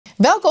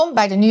Welkom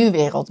bij de Nieuwe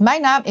Wereld.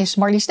 Mijn naam is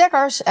Marlies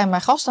Dekkers en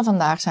mijn gasten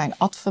vandaag zijn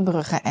Ad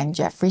Verbrugge en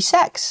Jeffrey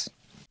Sachs.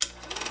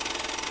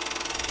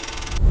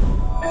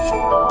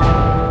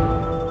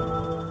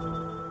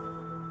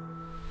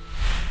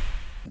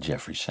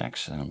 Jeffrey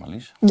Sachs,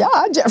 Marlies.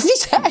 Ja, Jeffrey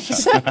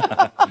Sachs.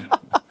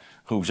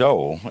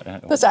 Hoezo?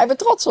 Daar zijn we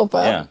trots op,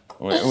 hè? Ja.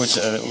 Hoe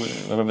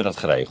hebben we dat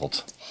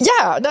geregeld?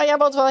 Ja, nou ja,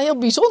 wat wel heel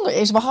bijzonder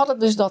is, we hadden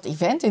dus dat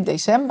event in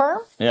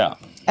december. Ja.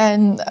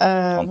 En,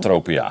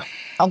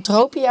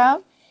 Antropia,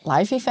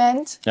 live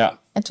event. Ja.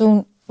 En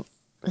toen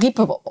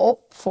riepen we op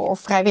voor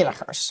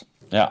vrijwilligers.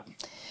 Ja.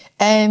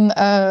 En,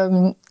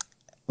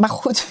 maar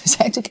goed, we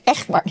zijn natuurlijk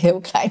echt maar een heel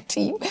klein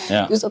team.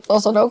 Ja. Dus dat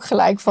was dan ook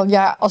gelijk van,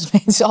 ja, als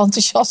mensen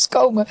enthousiast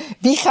komen,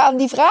 wie gaan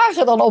die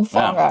vragen dan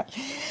opvangen?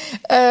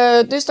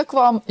 Ja. Dus er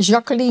kwam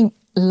Jacqueline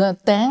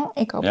Latin,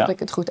 ik hoop dat ik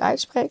het goed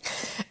uitspreek,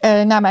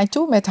 naar mij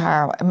toe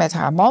met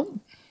haar man.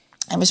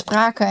 En we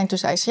spraken en toen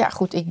zei ze, ja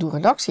goed, ik doe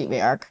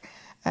redactiewerk.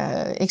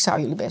 Ik zou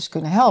jullie best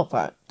kunnen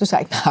helpen. Toen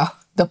zei ik, nou,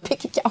 dan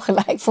pik ik jou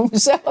gelijk voor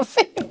mezelf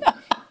in.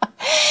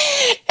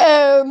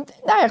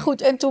 Nou ja,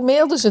 goed. En toen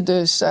mailde ze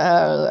dus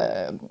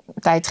een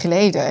tijd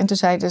geleden. En toen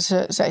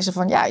zei ze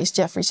van, ja, is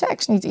Jeffrey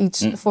Sachs niet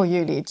iets voor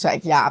jullie? Toen zei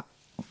ik, ja,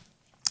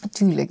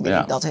 natuurlijk wil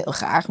ik dat heel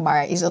graag.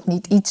 Maar is dat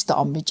niet iets te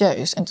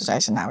ambitieus? En toen zei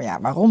ze, nou ja,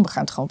 waarom? We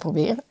gaan het gewoon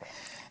proberen.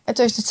 En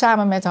toen heeft het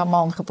samen met haar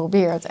man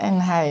geprobeerd. En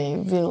hij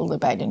wilde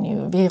bij de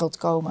Nieuwe Wereld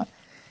komen.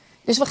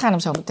 Dus we gaan hem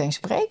zo meteen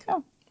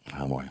spreken.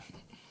 Heel mooi.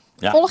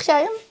 Ja. Volg jij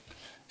hem?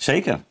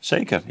 Zeker,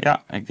 zeker.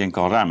 Ja, ik denk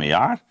al ruim een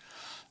jaar.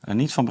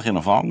 Niet van begin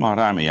af aan, maar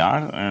ruim een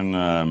jaar.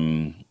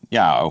 En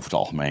ja, over het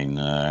algemeen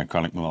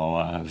kan ik me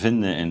wel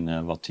vinden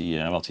in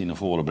wat hij naar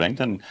voren brengt.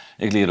 En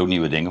ik leer ook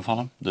nieuwe dingen van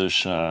hem.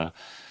 Dus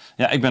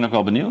ja, ik ben ook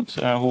wel benieuwd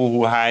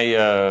hoe hij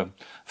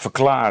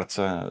verklaart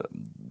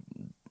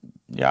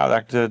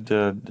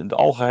de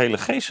algehele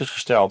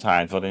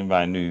geestesgesteldheid waarin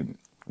wij nu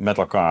met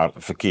elkaar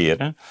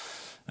verkeren.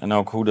 En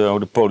ook hoe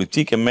de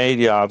politiek en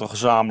media toch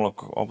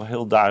gezamenlijk op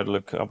heel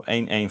duidelijk op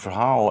één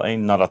verhaal,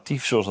 één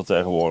narratief zoals dat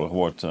tegenwoordig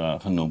wordt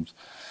genoemd.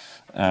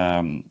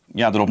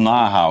 Erop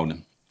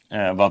nahouden.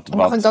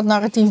 Mag ik dat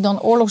narratief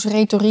dan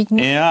oorlogsretoriek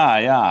noemen?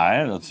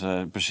 Ja,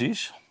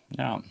 precies.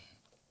 Ja.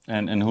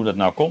 En hoe dat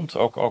nou komt,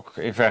 ook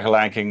in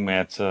vergelijking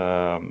met,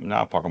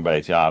 pak een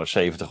beetje jaren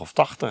 70 of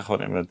 80,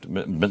 waarin we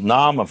met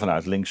name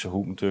vanuit linkse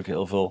hoek natuurlijk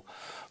heel veel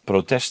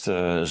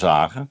protesten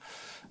zagen.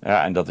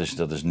 Ja, en dat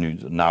is nu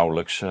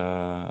nauwelijks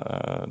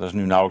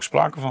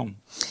sprake van.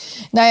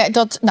 Nou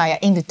ja,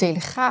 in de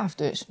Telegraaf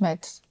dus,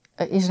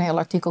 is een heel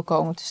artikel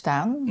komen te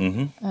staan.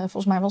 Mm-hmm.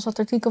 Volgens mij was dat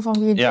artikel van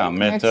wie het ja,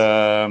 met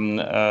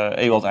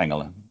Ewald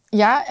Engelen.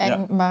 Ja,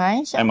 en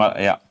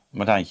Marijntje.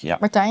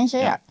 Martijntje,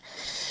 ja.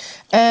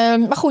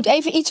 Maar goed,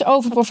 even iets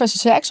over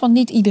professor Sachs, want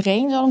niet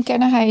iedereen zal hem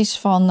kennen. Hij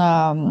is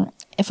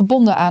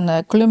verbonden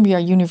aan Columbia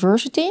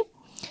University.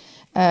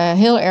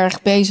 Heel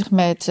erg bezig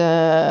met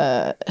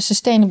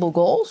sustainable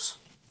goals.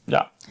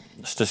 Ja,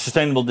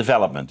 sustainable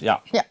development,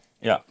 ja,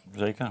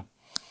 zeker.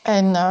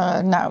 En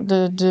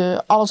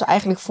alles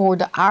eigenlijk voor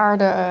de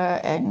aarde.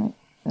 En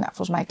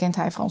volgens mij kent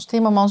hij Frans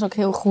Timmermans ook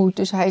heel goed.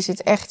 Dus hij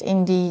zit echt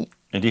in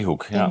die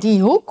hoek. Ja. In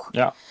die hoek.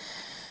 Ja.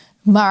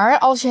 Maar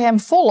als je hem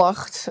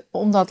volgt,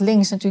 omdat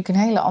links natuurlijk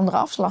een hele andere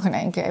afslag in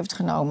één keer heeft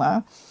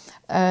genomen,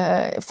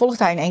 volgt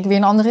hij in één keer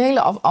weer een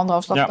hele andere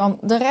afslag dan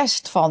de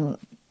rest van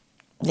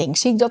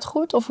links. Zie ik dat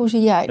goed of hoe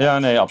zie jij dat? Ja,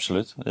 nee,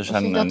 absoluut. Dus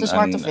zie je dat te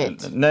zwart of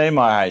wit? Nee,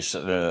 maar hij is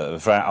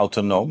vrij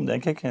autonoom,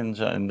 denk ik,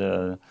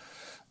 in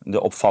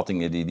de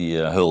opvattingen die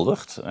hij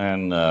huldigt.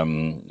 En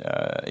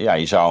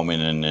je zou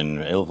hem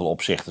in heel veel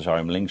opzichten zou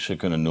je hem links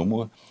kunnen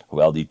noemen.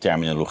 Hoewel die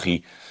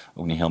terminologie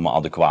ook niet helemaal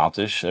adequaat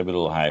is. Ik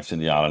bedoel, hij heeft in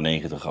de jaren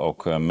 90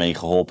 ook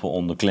meegeholpen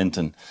onder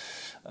Clinton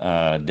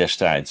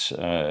destijds.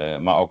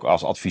 Maar ook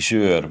als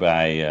adviseur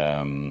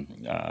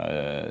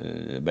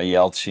bij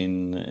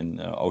Yeltsin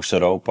in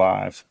Oost-Europa.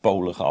 Hij heeft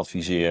Polen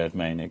geadviseerd,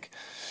 meen ik.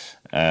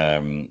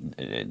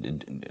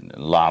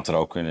 Later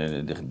ook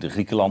de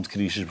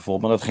Griekenland-crisis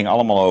bijvoorbeeld. Maar dat ging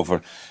allemaal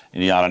over in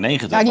de jaren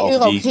 90. Ja, die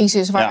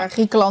eurocrisis waar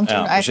Griekenland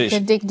toen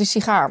eigenlijk dik de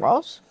sigaar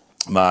was.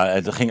 Maar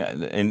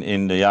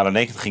in de jaren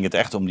 90 ging het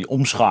echt om die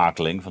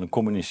omschakeling van een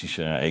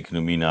communistische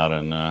economie naar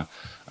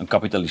een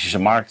kapitalistische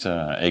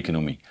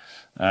markteconomie.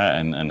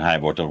 En hij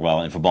wordt ook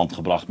wel in verband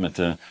gebracht met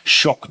de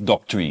shock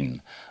doctrine.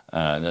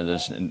 Dat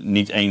is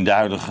niet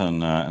eenduidig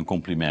een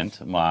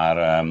compliment,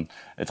 maar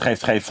het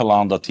geeft wel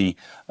aan dat hij,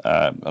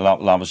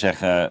 laten we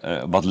zeggen,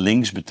 wat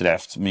links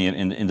betreft, meer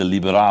in de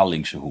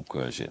liberaal-linkse hoek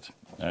zit.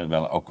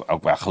 Wel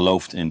ook wel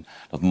gelooft in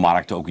dat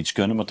markten ook iets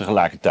kunnen, maar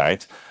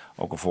tegelijkertijd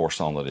ook een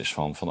voorstander is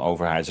van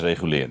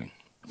overheidsregulering.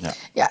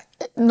 Ja,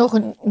 nog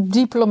een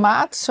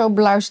diplomaat, zo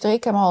beluister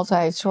ik hem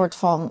altijd, soort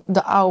van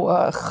de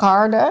oude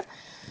garde.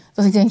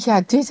 Dat ik denk,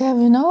 ja, dit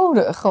hebben we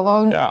nodig.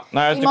 Gewoon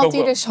iemand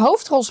die dus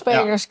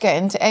hoofdrolspelers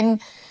kent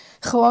en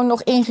gewoon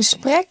nog in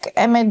gesprek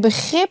en met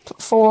begrip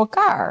voor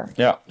elkaar.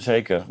 Ja,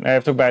 zeker. Hij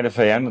heeft ook bij de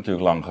VN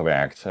natuurlijk lang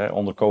gewerkt.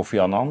 Onder Kofi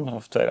Annan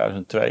vanaf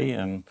 2002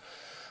 en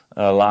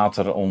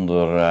later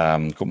onder,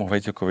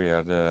 weet je ook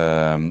alweer,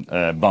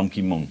 Ban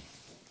Ki-moon.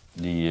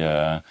 Die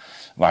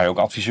waar hij ook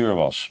adviseur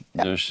was.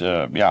 Ja. Dus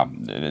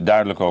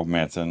duidelijk ook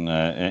met een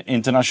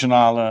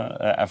internationale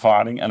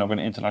ervaring en ook een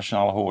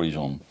internationale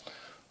horizon.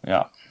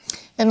 Ja.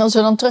 En als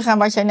we dan teruggaan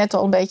wat jij net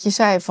al een beetje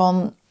zei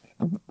van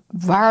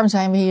waarom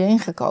zijn we hierin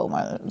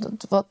gekomen?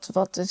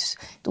 Wat is,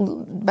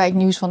 bij het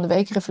nieuws van de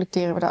week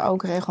reflecteren we daar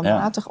ook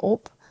regelmatig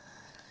op.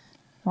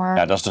 Maar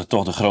ja, dat is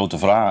toch de grote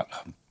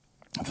vraag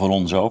voor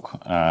ons ook.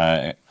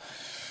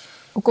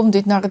 Hoe komt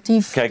dit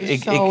narratief? Kijk,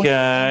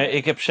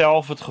 ik heb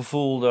zelf het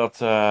gevoel dat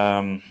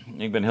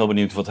ik ben heel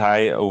benieuwd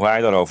hoe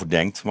hij daarover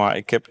denkt. Maar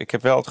ik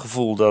heb wel het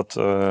gevoel dat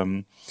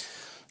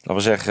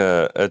laten we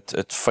zeggen,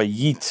 het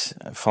failliet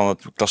van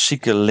het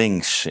klassieke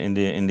links in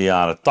de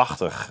jaren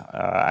 80,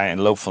 in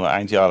de loop van de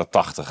eind jaren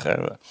 80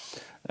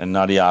 en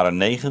na de jaren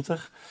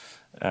 90,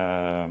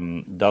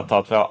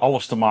 dat wel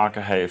alles te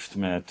maken heeft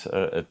met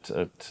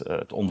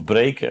het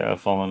ontbreken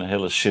van een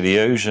hele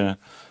serieuze,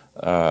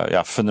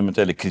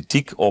 fundamentele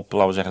kritiek op,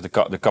 laten we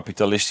zeggen, de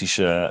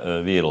kapitalistische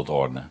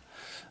wereldorde.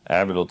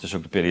 Het is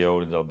ook de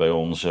periode dat bij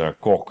ons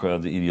Kok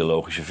de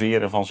ideologische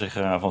veren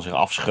van zich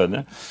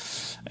afschudden.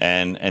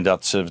 En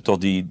dat ze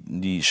tot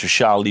die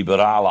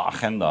sociaal-liberale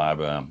agenda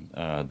hebben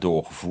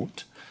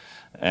doorgevoerd.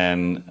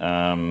 En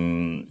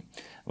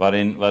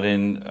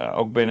waarin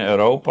ook binnen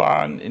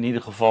Europa in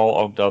ieder geval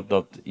ook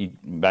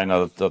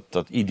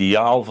dat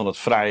ideaal van het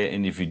vrije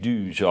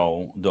individu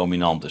zo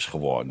dominant is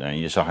geworden. En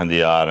je zag in de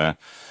jaren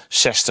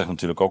 60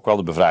 natuurlijk ook wel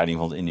de bevrijding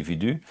van het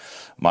individu.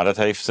 Maar dat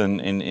heeft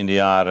in de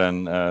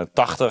jaren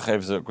 80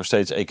 heeft het ook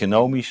steeds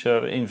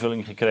economische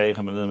invulling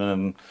gekregen met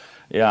een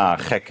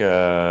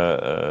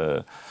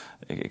gekke,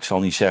 ik zal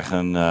niet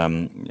zeggen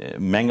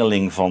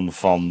mengeling van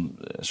een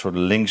soort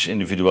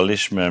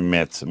links-individualisme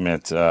met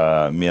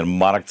meer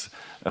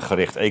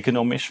marktgericht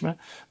economisme.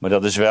 Maar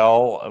dat is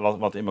wel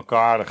wat in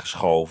elkaar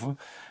geschoven.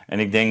 En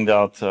ik denk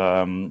dat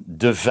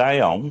de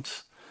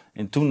vijand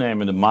in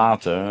toenemende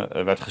mate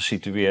werd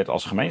gesitueerd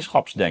als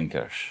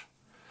gemeenschapsdenkers.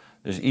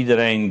 Dus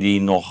iedereen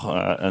die nog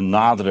een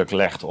nadruk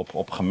legt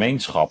op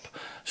gemeenschap,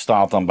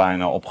 staat dan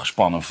bijna op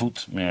gespannen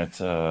voet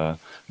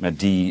met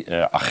die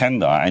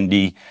agenda.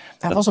 En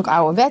dat was ook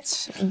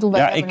ouderwets.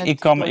 Ik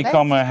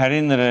kan me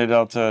herinneren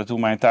dat toen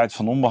mijn tijd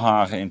van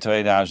onbehagen in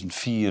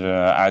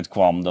 2004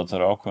 uitkwam, dat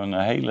er ook een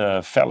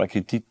hele felle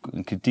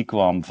kritiek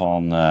kwam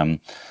van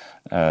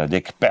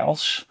Dick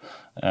Pels.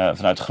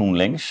 Vanuit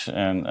GroenLinks.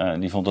 En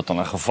die vond het dan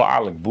een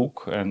gevaarlijk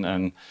boek.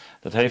 En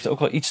dat heeft ook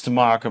wel iets te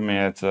maken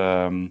met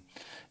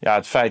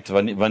het feit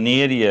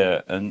wanneer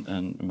je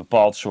een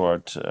bepaald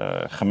soort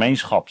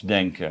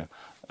gemeenschapsdenken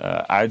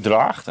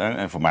uitdraagt.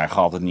 En voor mij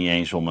gaat het niet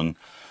eens om een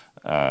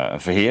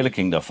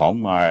verheerlijking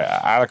daarvan. Maar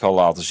eigenlijk al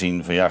laten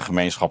zien van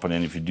gemeenschap en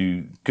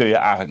individu kun je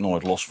eigenlijk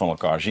nooit los van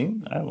elkaar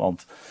zien.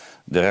 Want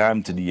de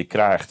ruimte die je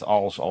krijgt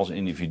als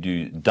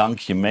individu, dank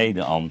je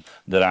mede aan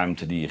de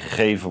ruimte die je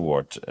gegeven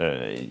wordt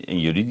in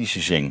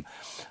juridische zin.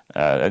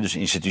 Dus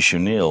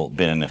institutioneel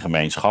binnen een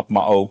gemeenschap,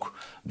 maar ook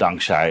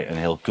dankzij een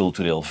heel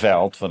cultureel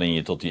veld waarin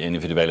je tot die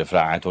individuele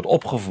vrijheid wordt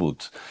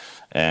opgevoed.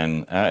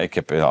 En ik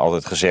heb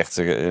altijd gezegd,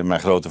 mijn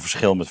grote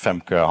verschil met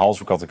Femke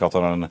Halsema, ik had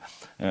er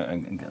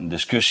een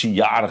discussie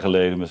jaren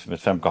geleden met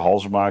Femke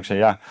Halsema. Ik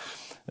zei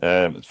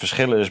het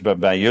verschil is,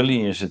 bij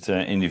jullie is het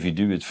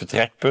individu het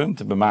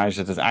vertrekpunt, bij mij is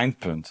het het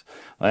eindpunt.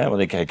 Want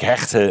ik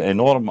hecht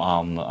enorm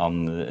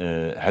aan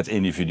het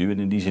individu en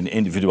in die zin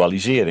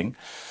individualisering.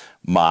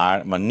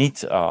 Maar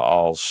niet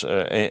als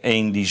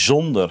een die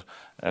zonder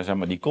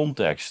die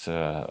context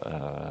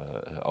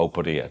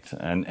opereert.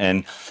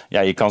 En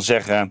je kan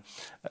zeggen,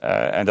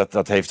 en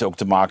dat heeft ook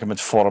te maken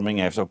met vorming,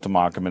 heeft ook te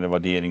maken met een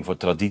waardering voor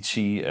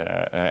traditie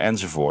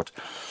enzovoort.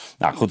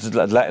 Nou goed,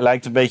 het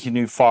lijkt een beetje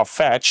nu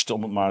far-fetched,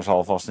 om het maar eens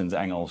alvast in het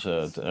Engels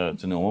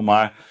te noemen.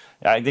 Maar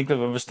ik denk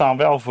dat we staan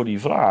wel voor die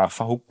vraag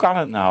van hoe kan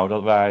het nou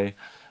dat wij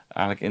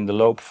eigenlijk in de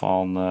loop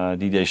van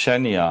die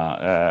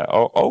decennia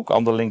ook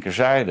aan de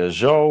linkerzijde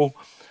zo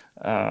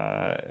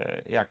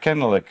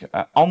kennelijk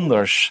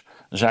anders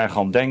zijn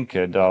gaan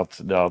denken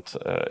dat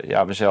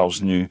we zelfs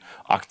nu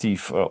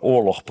actief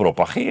oorlog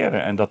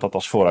propageren en dat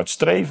als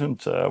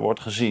vooruitstrevend wordt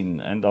gezien.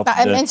 En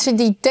mensen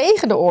die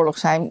tegen de oorlog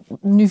zijn,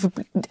 nu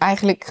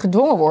eigenlijk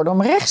gedwongen worden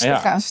om rechts te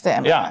gaan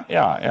stemmen.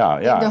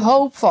 In de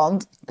hoop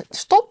van,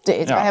 stop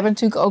dit. We hebben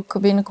natuurlijk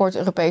ook binnenkort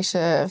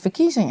Europese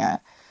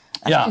verkiezingen.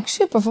 Dat is natuurlijk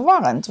super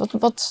verwarrend.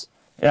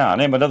 Ja,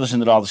 nee, maar dat is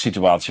inderdaad de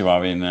situatie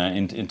waar we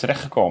in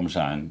terechtgekomen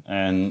zijn.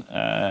 En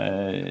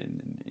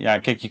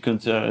kijk, je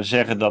kunt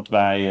zeggen dat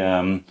wij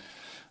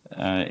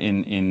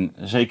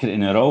zeker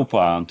in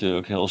Europa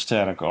natuurlijk heel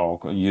sterk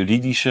ook een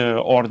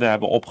juridische orde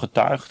hebben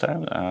opgetuigd.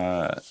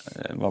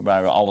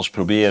 Waarbij we alles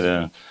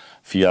proberen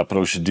via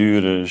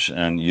procedures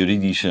en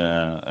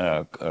juridische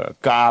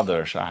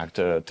kaders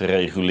eigenlijk te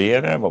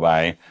reguleren.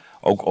 Waarbij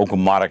ook een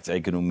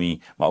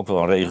markteconomie, maar ook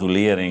wel een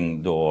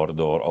regulering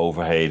door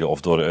overheden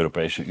of door de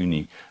Europese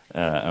Unie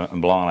een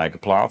belangrijke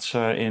plaats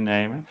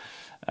innemen.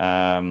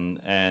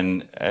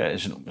 We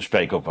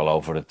spreken ook wel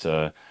over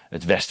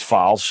het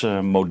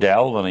Westfaalse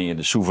model, waarin je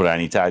de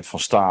soevereiniteit van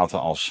staten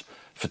als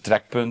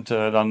vertrekpunt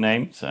dan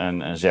neemt.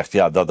 En zegt,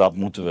 ja, dat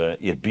moeten we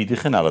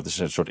eerbiedigen. Nou, dat is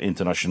een soort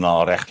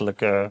internationaal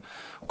rechtelijke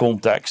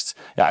context.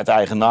 Ja, het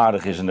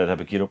eigenaardige is, en dat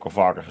heb ik hier ook al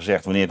vaker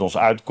gezegd, wanneer het ons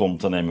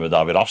uitkomt, dan nemen we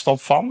daar weer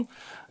afstand van.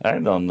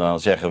 Dan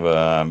zeggen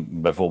we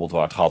bijvoorbeeld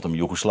waar het gaat om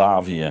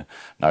Joegoslavië.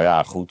 Nou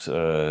ja, goed,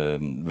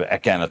 we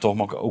erkennen toch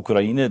maar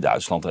Oekraïne.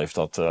 Duitsland heeft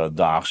dat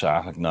daags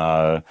eigenlijk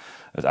na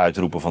het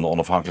uitroepen van de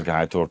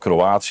onafhankelijkheid door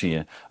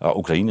Kroatië,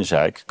 Oekraïne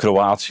zei ik,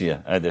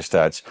 Kroatië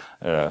destijds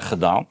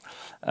gedaan.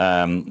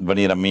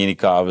 Wanneer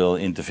Amerika wil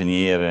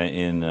interveneren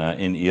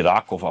in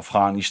Irak of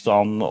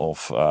Afghanistan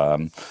of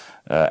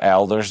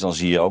elders, dan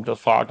zie je ook dat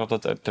vaak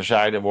dat het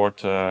terzijde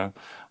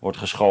wordt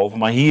geschoven.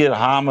 Maar hier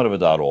hameren we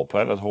daarop.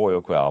 Hè. Dat hoor je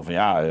ook wel. Van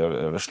ja,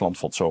 Rusland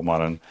valt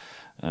zomaar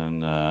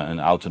een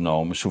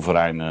autonome,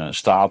 soevereine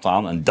staat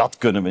aan. En dat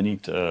kunnen we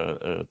niet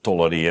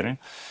tolereren.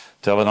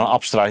 Terwijl we dan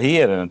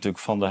abstraheren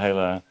natuurlijk van de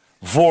hele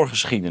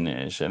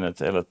voorgeschiedenis en het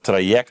hele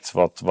traject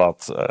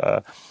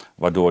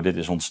waardoor dit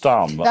is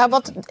ontstaan. Ja,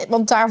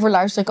 want daarvoor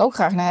luister ik ook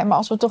graag naar hem. Maar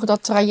als we toch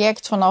dat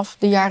traject vanaf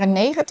de jaren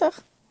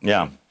 90...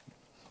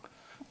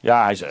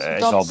 Ja, hij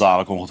zal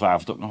dadelijk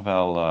ongetwijfeld ook nog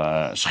wel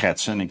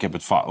schetsen. En ik heb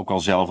het ook al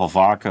zelf al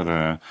vaker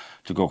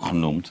natuurlijk ook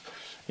genoemd.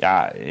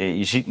 Ja,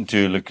 je ziet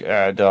natuurlijk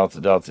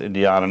dat in de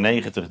jaren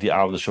 90 die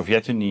oude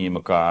Sovjet-Unie in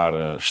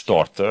elkaar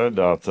stortte.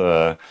 Dat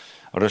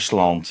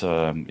Rusland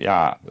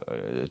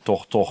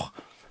toch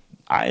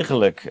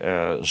eigenlijk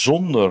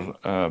zonder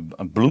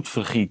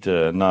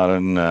bloedvergieten naar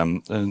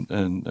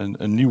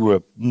een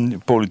nieuwe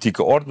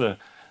politieke orde,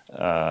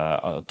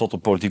 tot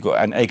een politieke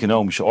en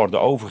economische orde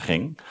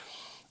overging.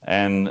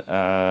 En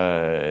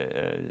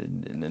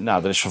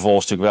er is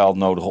vervolgens natuurlijk wel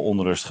nodige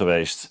onrust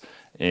geweest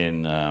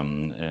in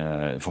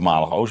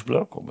voormalig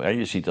Oostblok.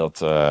 Je ziet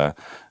dat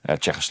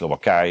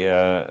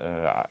Tsjechoslowakije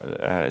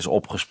is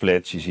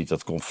opgesplit. Je ziet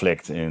dat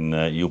conflict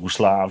in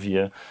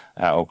Joegoslavië.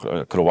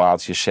 Ook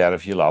Kroatië,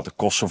 Servië, later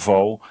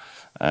Kosovo.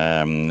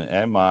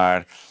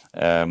 Maar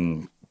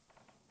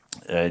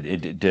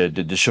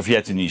de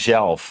Sovjet-Unie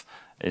zelf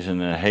is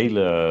een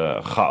hele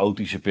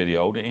chaotische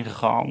periode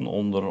ingegaan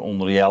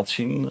onder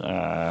Yeltsin.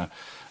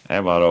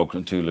 Waar ook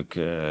natuurlijk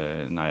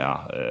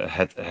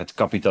het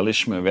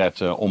kapitalisme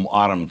werd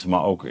omarmd,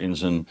 maar ook in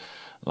zijn,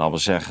 laten we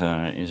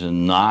zeggen, in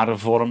zijn nare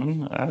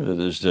vormen.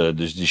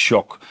 Dus die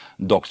shock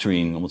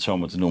doctrine, om het zo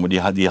maar te noemen,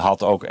 die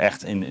had ook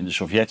echt in de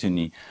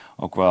Sovjet-Unie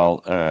ook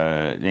wel,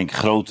 denk ik,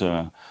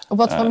 grote... Op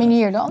wat voor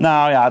manier dan?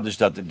 Nou ja, dus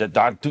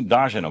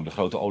daar zijn ook de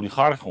grote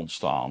oligarchen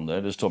ontstaan.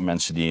 Dus toch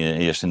mensen die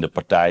eerst in de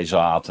partij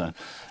zaten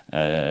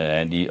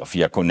en die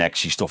via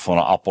connecties toch voor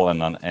een appel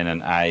en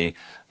een ei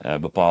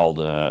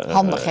bepaalde...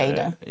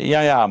 handigheden.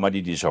 Maar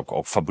die dus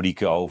ook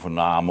fabrieken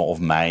overnamen of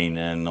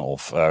mijnen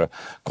of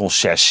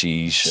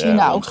concessies,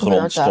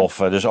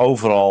 grondstoffen. Dus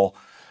overal,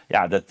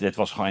 dit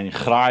was gewoon een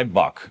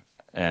graaibak.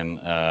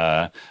 En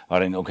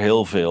waarin ook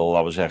heel veel,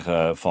 laten we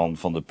zeggen,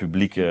 van de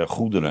publieke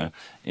goederen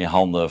in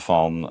handen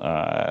van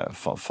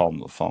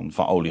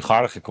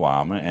oligarchen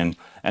kwamen.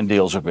 En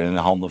deels ook in de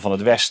handen van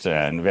het Westen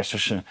en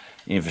westerse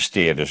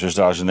investeerders. Dus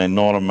daar is een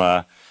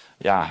enorme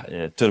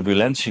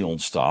turbulentie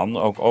ontstaan.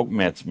 Ook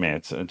met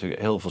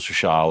natuurlijk heel veel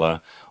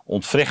sociale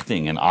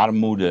ontwrichting en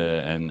armoede.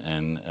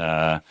 En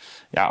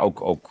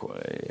ook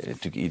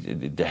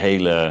natuurlijk de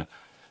hele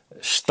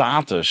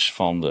status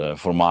van de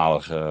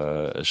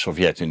voormalige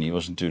Sovjet-Unie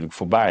was natuurlijk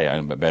voorbij.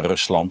 En bij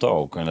Rusland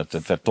ook. En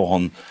het werd toch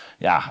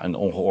een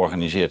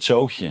ongeorganiseerd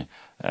zootje.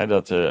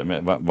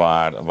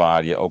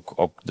 Waar je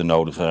ook de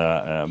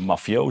nodige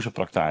mafioze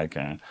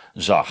praktijken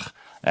zag.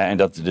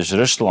 Dus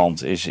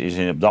Rusland is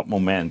op dat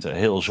moment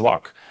heel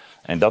zwak.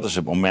 En dat is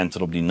het moment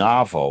waarop die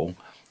NAVO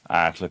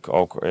eigenlijk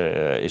ook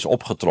is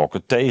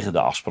opgetrokken tegen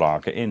de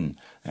afspraken in.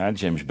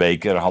 James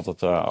Baker had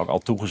het ook al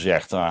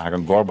toegezegd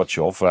aan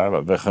Gorbachev.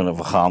 We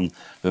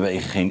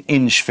bewegen geen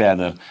inch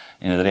verder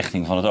in de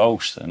richting van het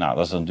oosten. Nou,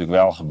 dat is natuurlijk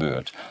wel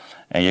gebeurd.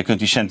 En je kunt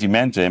die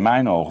sentimenten in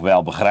mijn oog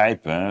wel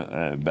begrijpen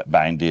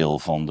bij een deel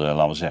van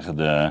laten we zeggen,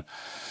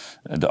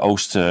 de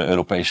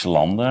Oost-Europese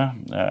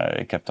landen.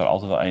 Ik heb daar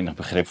altijd wel enig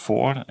begrip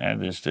voor.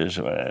 Dus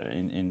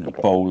in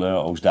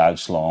Polen,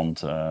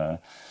 Oost-Duitsland,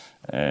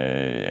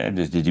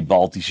 dus die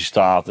Baltische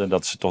staten,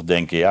 dat ze toch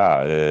denken,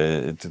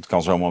 het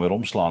kan zomaar weer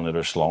omslaan in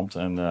Rusland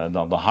en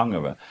dan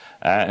hangen we.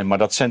 Maar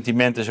dat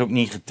sentiment is ook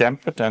niet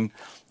getemperd. En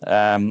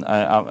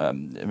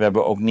we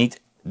hebben ook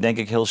niet, denk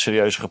ik, heel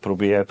serieus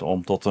geprobeerd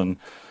om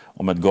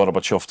met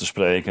Gorbachev te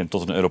spreken en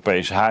tot een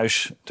Europees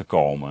huis te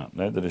komen.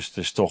 Het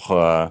is toch...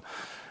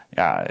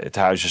 het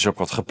huis is ook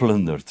wat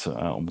geplunderd,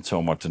 om het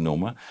zo maar te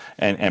noemen.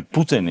 En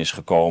Poetin is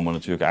gekomen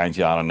natuurlijk eind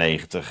jaren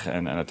 90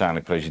 en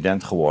uiteindelijk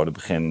president geworden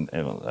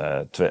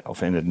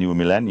in het nieuwe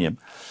millennium.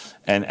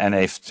 En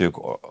heeft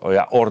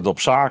natuurlijk orde op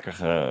zaken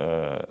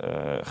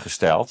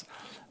gesteld.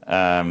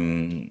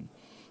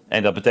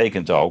 En dat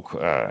betekent ook,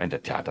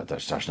 daar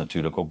is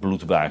natuurlijk ook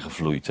bloed bij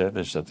gevloeid. Hè?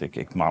 Dus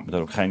ik maak me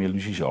daar ook geen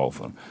illusies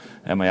over.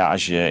 Maar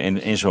als je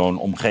in zo'n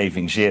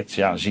omgeving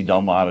zit, zie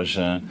dan maar eens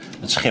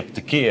het schip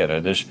te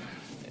keren. Dus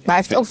hij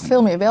heeft ook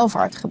veel meer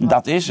welvaart gebracht.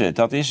 Dat is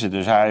het.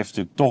 Dus hij heeft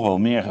natuurlijk toch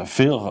wel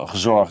veel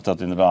gezorgd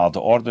dat inderdaad de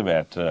orde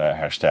werd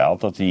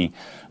hersteld. Dat hij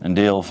een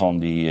deel van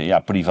die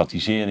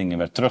privatiseringen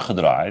werd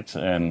teruggedraaid.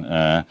 En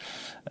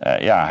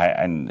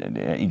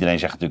iedereen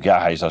zegt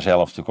natuurlijk, hij is daar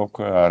zelf natuurlijk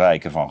ook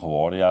rijker van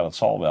geworden. Ja, dat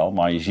zal wel.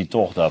 Maar je ziet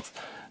toch dat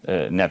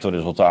netto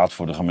resultaat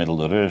voor de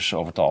gemiddelde Rus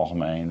over het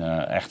algemeen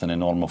echt een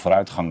enorme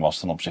vooruitgang was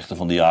ten opzichte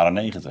van de jaren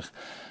 90.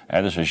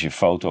 Dus als je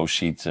foto's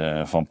ziet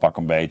van pak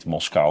een beet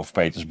Moskou of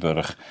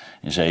Petersburg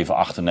in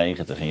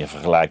 798 en je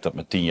vergelijkt dat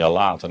met 10 jaar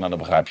later, nou, dan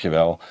begrijp je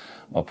wel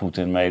wat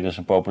Poetin mede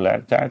zijn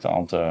populariteit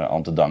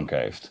aan te danken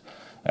heeft.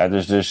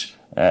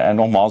 En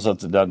nogmaals,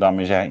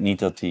 daarmee zeg ik niet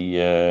dat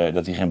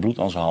hij geen bloed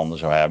aan zijn handen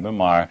zou hebben,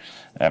 maar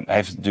hij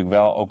heeft natuurlijk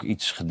wel ook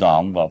iets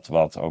gedaan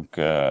wat ook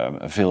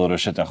veel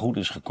Russen ten goede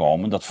is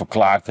gekomen. Dat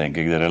verklaart denk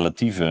ik de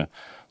relatieve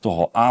toch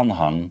wel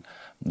aanhang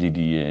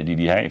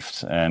die hij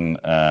heeft. En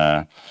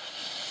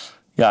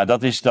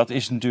dat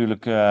is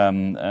natuurlijk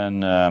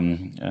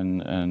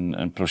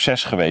een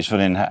proces geweest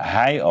waarin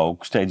hij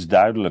ook steeds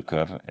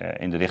duidelijker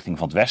in de richting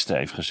van het Westen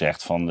heeft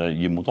gezegd van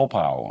je moet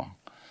ophouden.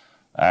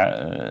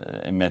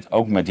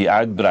 Ook met die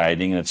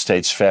uitbreiding en het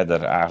steeds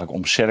verder eigenlijk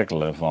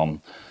omcirkelen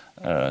van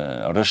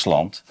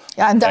Rusland.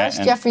 Ja, en daar is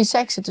Jeffrey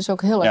Sachs het dus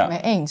ook heel erg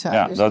mee eens. Hè?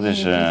 Ja, dus dat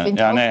is.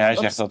 Hij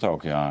zegt dat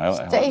ook. Ja,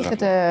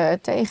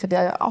 tegen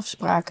de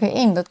afspraken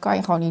in. Dat kan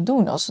je gewoon niet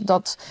doen. Als ze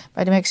dat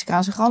bij de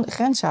Mexicaanse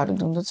grens zouden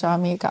doen, dat zou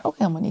Amerika ook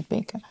helemaal niet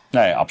pikken.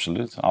 Nee,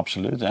 absoluut.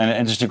 En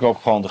het is natuurlijk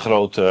ook gewoon de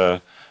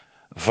grote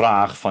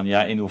vraag van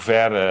in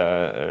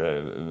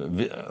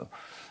hoeverre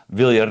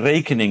wil je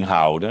rekening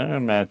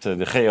houden met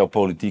de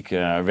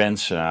geopolitieke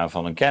wensen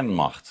van een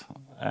kernmacht.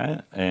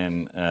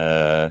 En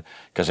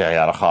ik kan zeggen,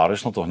 daar gaat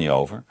Rusland toch niet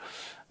over.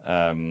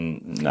 Maar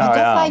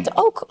dat lijkt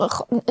ook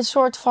een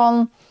soort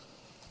van...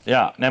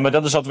 Ja, nee, maar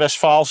dat is dat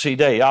Westfaalse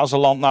idee. Ja, als een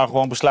land nou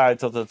gewoon besluit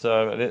dat het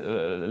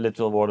lid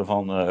wil worden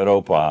van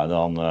Europa,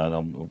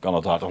 dan kan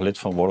het daar toch lid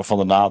van worden. Van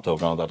de NATO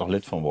kan het daar toch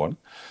lid van worden.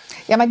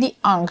 Ja, maar die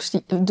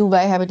angst,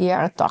 wij hebben de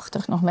jaren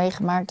 80 nog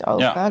meegemaakt ook.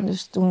 Ja. Hè?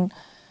 Dus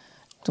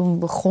toen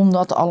begon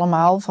dat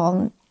allemaal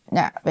van,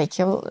 weet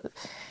je wel,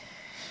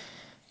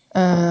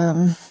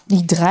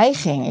 die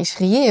dreiging is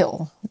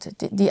reëel.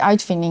 Die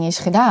uitvinding is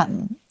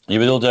gedaan. Je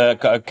bedoelt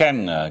de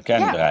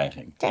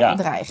kerndreiging? Ja,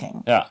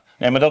 kerndreiging. Ja.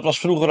 Nee, maar dat was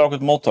vroeger ook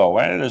het motto.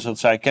 Hè? Dus dat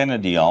zei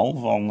Kennedy al.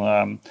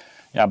 Van,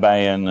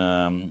 bij in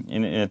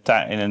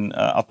een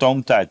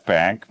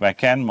atoomtijdperk, bij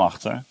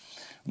kernmachten,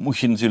 moet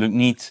je natuurlijk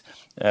niet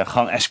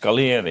gaan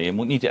escaleren. Je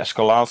moet niet de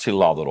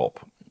escalatieladder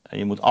op.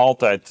 Je moet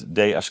altijd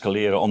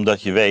de-escaleren,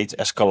 omdat je weet,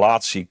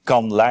 escalatie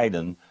kan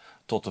leiden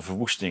tot de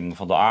verwoesting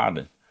van de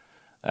aarde.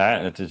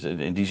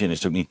 In die zin is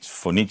het ook niet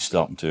voor niets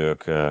dat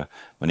natuurlijk,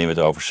 wanneer we het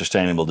over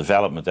sustainable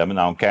development hebben,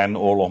 een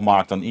kernoorlog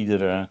maakt aan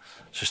iedere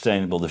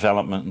sustainable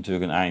development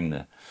natuurlijk een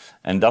einde.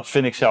 En dat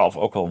vind ik zelf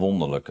ook wel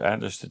wonderlijk.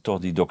 Dus toch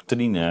die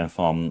doctrine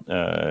van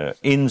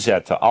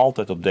inzetten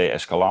altijd op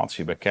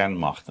de-escalatie bij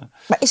kernmachten.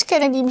 Maar is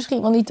Kennedy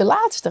misschien wel niet de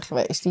laatste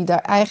geweest die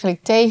daar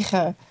eigenlijk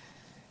tegen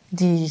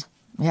die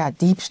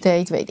deep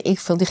state, weet ik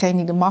veel, diegene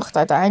die de macht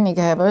uiteindelijk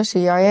hebben,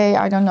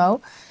 CIA, I don't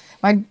know.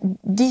 Maar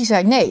die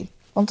zei nee,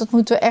 want dat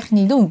moeten we echt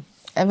niet doen.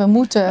 En we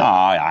moeten...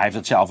 Nou ja, hij heeft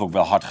het zelf ook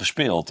wel hard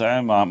gespeeld,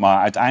 hè?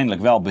 Maar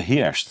uiteindelijk wel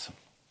beheerst.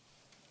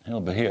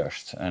 Heel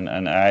beheerst.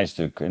 En hij is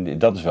natuurlijk,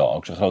 dat is wel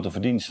ook zijn grote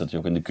verdienst, dat hij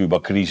ook in de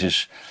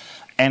Cuba-crisis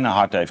en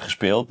hard heeft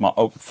gespeeld, maar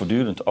ook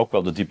voortdurend ook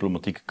wel de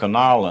diplomatieke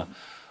kanalen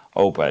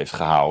open heeft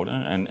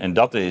gehouden. En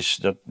dat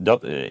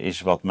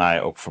is wat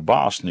mij ook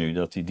verbaast nu,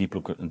 dat die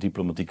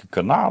diplomatieke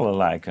kanalen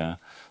lijken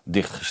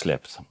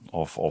dichtgeslept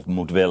of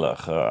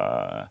moedwillig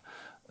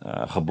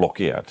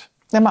geblokkeerd.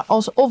 Ja, maar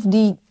alsof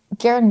die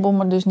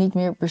kernbommen dus niet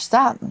meer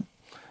bestaan.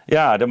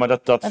 Ja, maar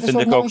dat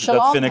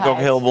vind ik ook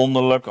heel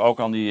wonderlijk. Ook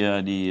aan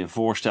die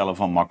voorstellen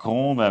van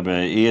Macron. We hebben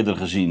eerder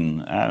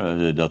gezien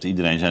dat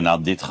iedereen zei,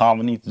 nou dit gaan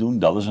we niet doen.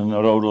 Dat is een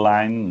rode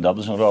lijn, dat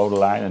is een rode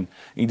lijn. En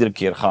iedere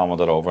keer gaan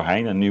we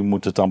eroverheen. En nu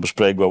moet het dan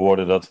bespreekbaar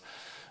worden dat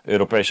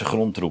Europese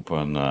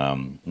grondtroepen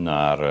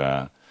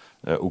naar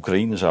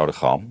Oekraïne zouden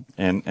gaan.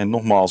 En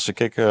nogmaals,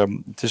 kijk,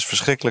 het is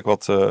verschrikkelijk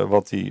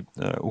wat die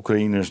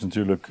Oekraïners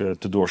natuurlijk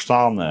te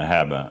doorstaan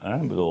hebben.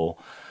 Ik bedoel,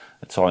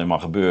 het zal je maar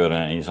gebeuren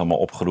en je zal maar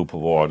opgeroepen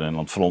worden en aan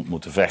het front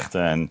moeten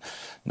vechten. En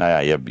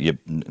je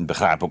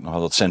begrijpt ook nog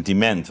wel dat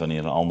sentiment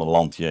wanneer een ander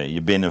land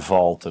je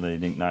binnenvalt en je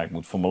denkt, nou ik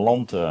moet voor mijn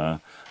land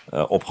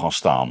op gaan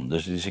staan.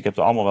 Dus ik heb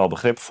er allemaal wel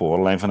begrip voor.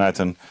 Alleen vanuit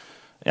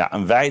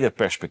een wijder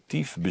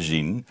perspectief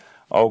bezien.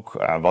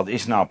 Ook, wat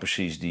is nou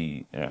precies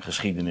die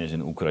geschiedenis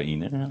in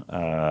Oekraïne?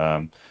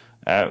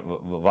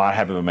 Waar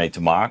hebben we mee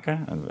te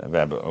maken? We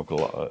hebben ook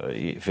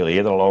veel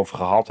eerder al over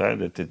gehad.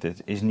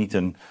 Dit is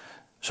niet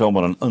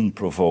zomaar een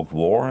unprovoked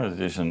war. Het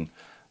is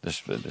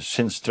dus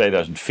sinds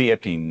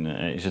 2014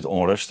 is het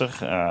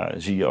onrustig.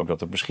 Zie je ook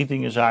dat er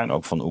beschietingen zijn,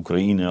 ook van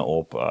Oekraïne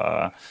op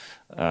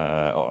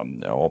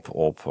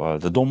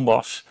de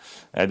Donbass.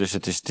 Dus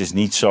het is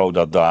niet zo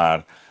dat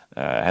daar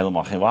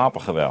helemaal geen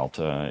wapengeweld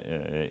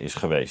is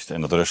geweest.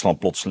 En dat Rusland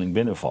plotseling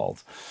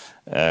binnenvalt.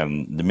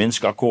 De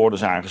Minsk-akkoorden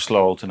zijn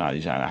gesloten. Nou,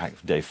 die zijn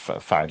eigenlijk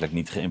feitelijk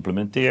niet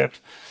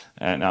geïmplementeerd.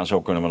 Nou,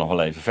 zo kunnen we nog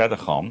wel even verder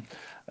gaan.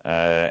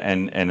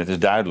 En het is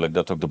duidelijk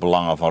dat ook de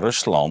belangen van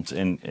Rusland,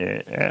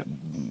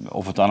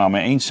 of we het daar nou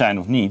mee eens zijn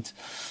of niet,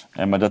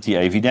 maar dat die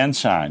evident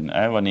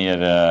zijn. Wanneer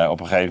op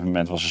een gegeven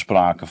moment was er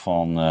sprake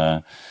van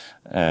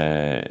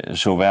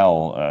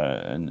zowel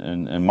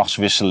een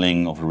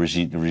machtswisseling of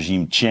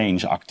regime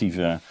change,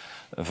 actieve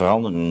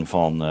verandering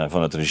van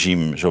het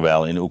regime,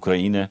 zowel in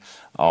Oekraïne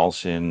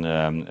als in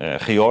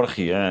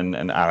Georgië.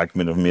 En eigenlijk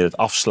min of meer het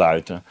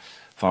afsluiten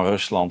van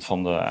Rusland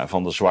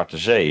van de Zwarte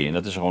Zee. En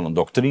dat is gewoon een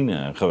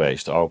doctrine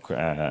geweest, ook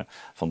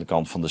van de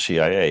kant van de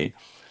CIA.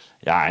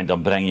 Ja, en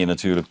dan breng je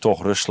natuurlijk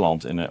toch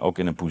Rusland ook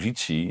in een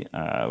positie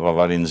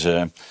waarin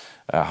ze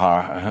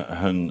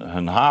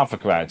hun haven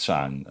kwijt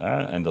zijn.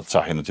 En dat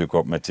zag je natuurlijk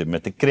ook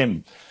met de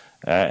Krim.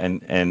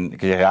 En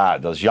ik zeg, ja,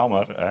 dat is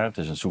jammer. Het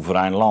is een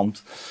soeverein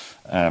land.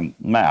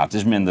 Maar ja, het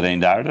is minder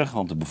eenduidig,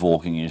 want de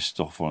bevolking is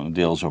toch voor een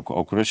deels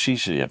ook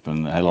Russisch. Je hebt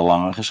een hele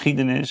lange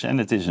geschiedenis en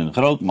het is een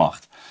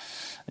grootmacht.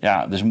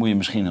 Ja, dus moet je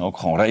misschien ook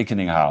gewoon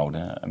rekening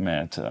houden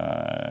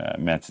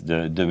met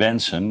de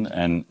wensen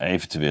en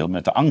eventueel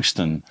met de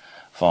angsten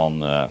van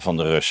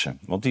de Russen.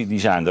 Want die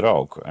zijn er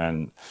ook.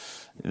 En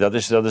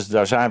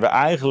daar zijn we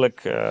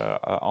eigenlijk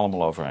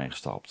allemaal overheen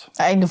gestapt.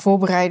 In de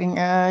voorbereiding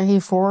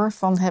hiervoor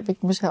heb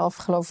ik mezelf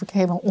geloof ik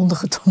helemaal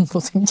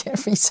ondergedompeld in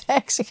Jeffrey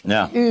Sachs. Ik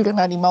heb uren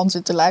naar die man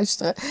zitten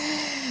luisteren.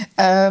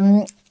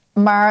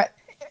 Maar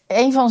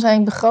een van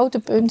zijn grote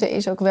punten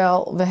is ook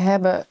wel, we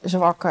hebben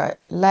zwakke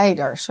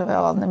leiders.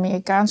 Zowel aan de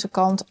Amerikaanse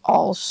kant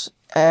als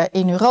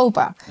in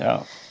Europa. Ja.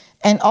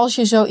 En als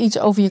je zoiets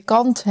over je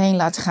kant heen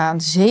laat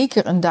gaan,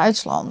 zeker in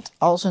Duitsland,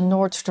 als een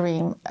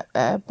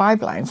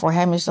Nordstream-pijpleiding, voor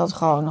hem is dat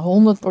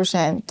gewoon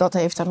 100%, dat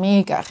heeft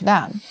Amerika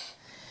gedaan.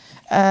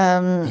 Daar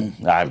hebben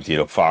we het hier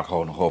ook vaak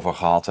gewoon nog over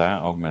gehad,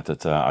 hè? Ook met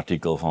het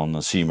artikel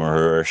van Seymour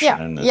Hersh. Ja,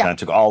 en er zijn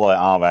natuurlijk allerlei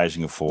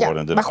aanwijzingen voor. Ja,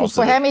 en maar goed,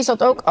 voor hem is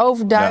dat ook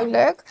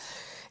overduidelijk. Ja.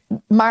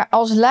 Maar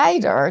als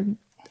leider,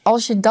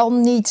 als je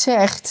dan niet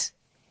zegt,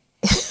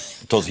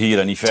 tot hier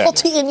en niet verder.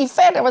 Tot hier en niet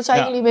verder, wat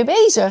zijn jullie mee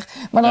bezig?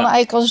 Maar dan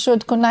eigenlijk als een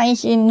soort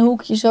konijntje in een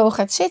hoekje zo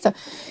gaat zitten.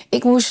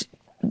 Ik moest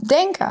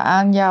denken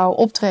aan jouw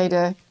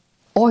optreden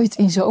ooit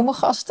in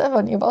Zomergasten.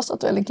 Wanneer was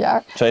dat? Welk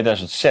jaar?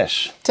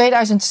 2006.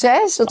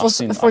 2006, dat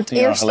 18, was voor het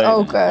eerst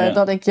ook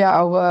dat ik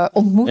jou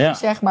ontmoette,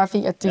 zeg maar,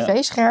 via het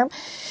tv-scherm.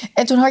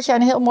 En toen had jij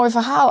een heel mooi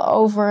verhaal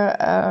over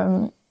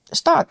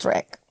Star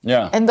Trek.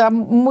 Ja. En daar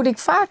moet ik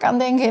vaak aan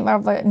denken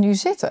waar we nu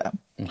zitten.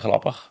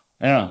 Grappig.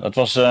 Ja, dat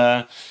was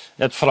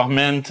het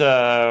fragment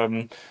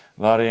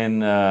waarin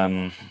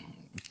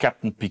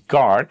Captain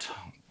Picard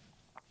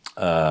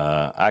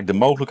eigenlijk de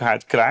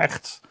mogelijkheid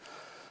krijgt,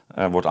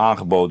 wordt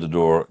aangeboden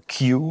door Q,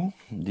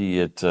 die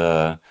het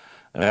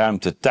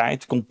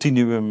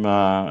ruimte-tijd-continuum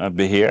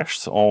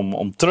beheerst,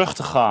 om terug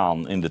te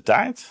gaan in de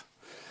tijd.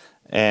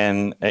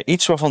 En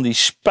iets waarvan hij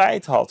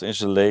spijt had in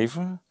zijn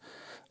leven,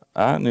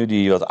 nu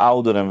hij wat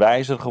ouder en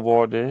wijzer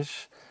geworden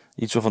is,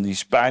 iets waarvan hij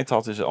spijt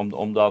had, is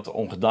om dat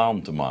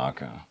ongedaan te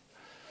maken.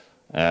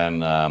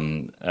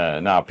 En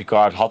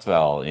Picard had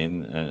wel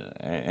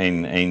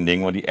één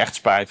ding waar hij echt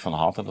spijt van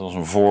had. En dat was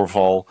een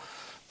voorval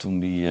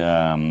toen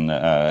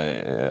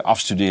hij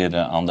afstudeerde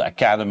aan de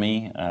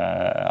Academy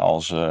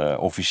als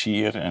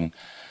officier. En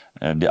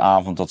de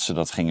avond dat ze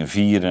dat gingen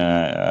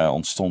vieren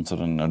ontstond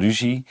er een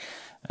ruzie.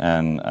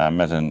 En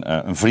met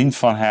een vriend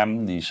van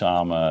hem, die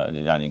samen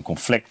in een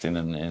conflict in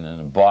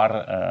een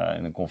bar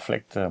in een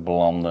conflict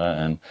belandde.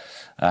 En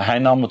hij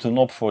nam het toen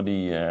op voor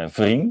die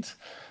vriend.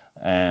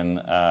 En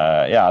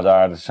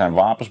daar zijn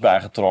wapens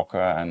bij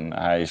getrokken. En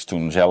hij is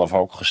toen zelf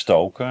ook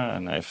gestoken.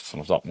 En heeft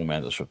vanaf dat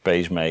moment een soort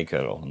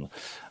pacemaker.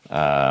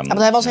 Maar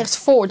hij was echt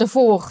voor die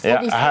vriend.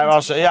 Hij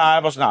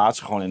had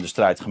zich gewoon in de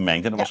strijd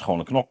gemengd. En dat was gewoon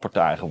een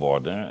knokpartij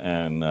geworden.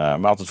 En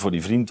maar had het voor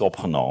die vriend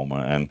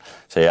opgenomen. En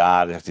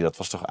zei dat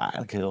was toch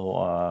eigenlijk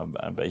heel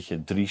een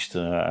beetje driest,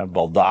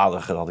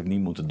 baldadig. Dat had ik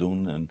niet moeten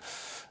doen. En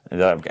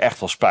daar heb ik echt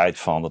wel spijt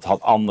van. Dat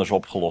had anders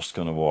opgelost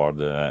kunnen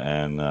worden.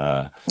 En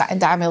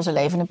daarmee heel zijn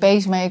leven een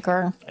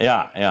pacemaker.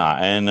 Ja.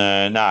 En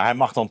hij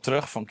mag dan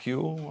terug van Q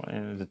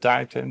in de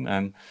tijd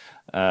in.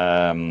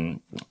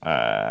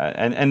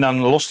 En dan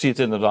lost hij het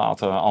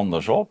inderdaad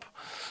anders op.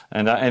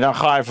 En dan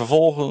ga je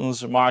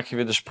vervolgens, maak je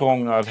weer de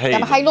sprong naar het heden. Ja,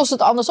 maar hij lost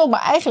het anders op.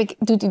 Maar eigenlijk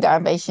doet hij daar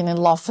een beetje een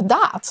laffe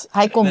daad.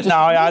 Hij komt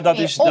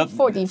dus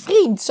voor die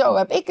vriend. Zo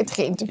heb ik het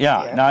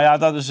geïnterpreteerd. Ja,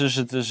 dat is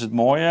dus het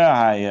mooie.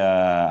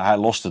 Hij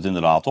lost het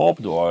inderdaad op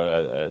door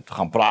te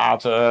gaan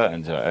praten.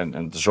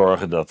 En te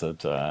zorgen dat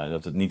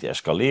het niet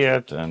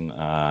escaleert.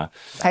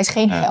 Hij is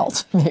geen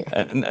held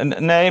meer.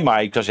 Nee,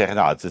 maar ik zou zeggen,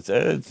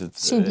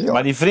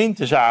 maar die vriend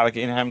is eigenlijk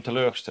in hem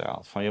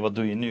teleurgesteld. Van, wat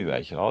doe je nu,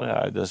 weet je wel?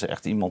 Ja, dat is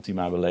echt iemand die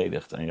mij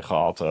beledigt. En je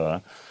gaat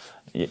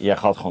jij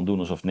gaat gewoon doen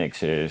alsof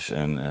niks is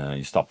en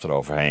je stapt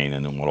eroverheen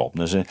en noem maar op.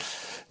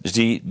 Dus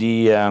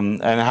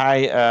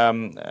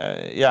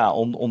hij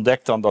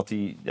ontdekt dan dat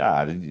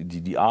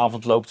die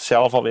avond loopt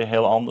zelf alweer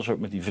heel anders, ook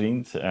met die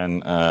vriend. En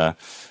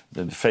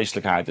de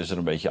feestelijkheid is er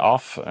een beetje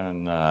af.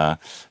 En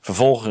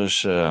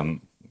vervolgens,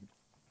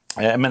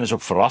 en men is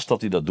ook verrast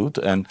dat hij dat doet.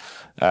 En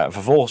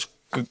vervolgens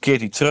keert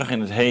hij terug in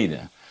het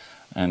heden.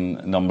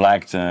 En dan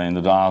blijkt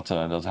inderdaad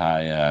dat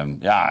hij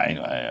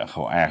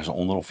gewoon ergens een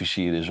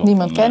onderofficier is.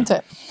 Niemand kent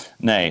hem.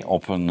 Nee,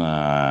 op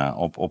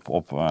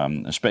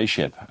een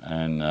spaceship.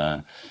 En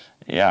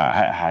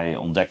hij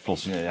ontdekt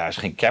plotseling, hij is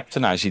geen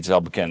captain, hij ziet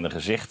wel bekende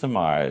gezichten,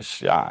 maar hij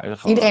is, gewoon,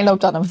 iedereen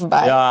loopt aan hem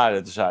voorbij. Ja,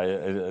 dat is hij.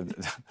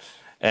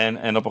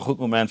 En op een goed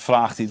moment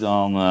vraagt hij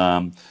dan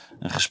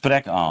een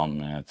gesprek aan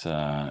met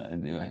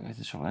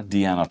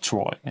Diana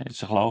Troy, heet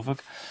ze, geloof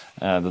ik.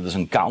 Dat is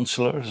een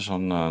counselor, dat is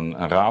een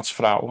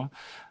raadsvrouw.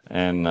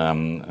 En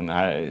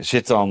hij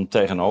zit dan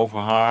tegenover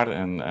haar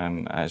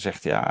en hij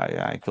zegt,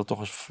 ik wil toch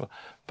eens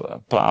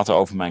praten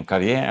over mijn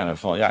carrière.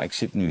 Van, ik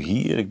zit nu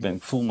hier, ik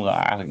voel me daar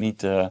eigenlijk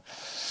niet...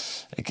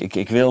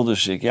 Ik wil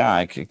dus,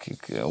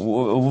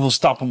 hoeveel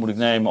stappen moet ik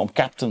nemen om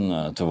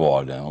captain te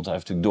worden? Want hij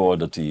heeft natuurlijk door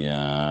dat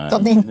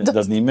hij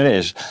dat niet meer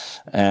is.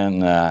 En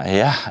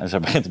zij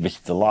begint een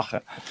beetje te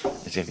lachen.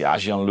 Hij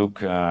zegt, Jean-Luc,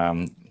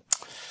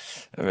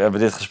 we hebben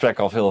dit gesprek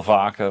al veel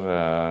vaker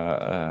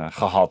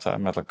gehad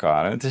met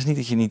elkaar. En het is niet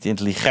dat je niet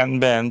intelligent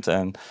bent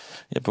en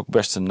je hebt ook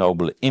best een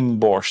nobele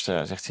inborst,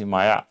 zegt hij.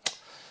 Maar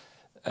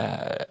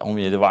om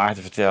je de waarheid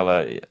te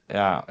vertellen,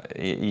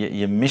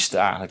 je mist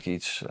eigenlijk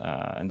iets.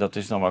 En dat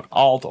is dan ook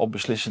altijd op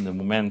beslissende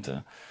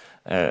momenten.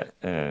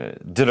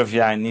 Durf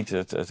jij niet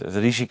het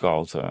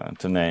risico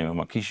te nemen,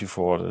 maar kies je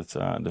voor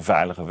de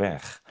veilige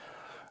weg.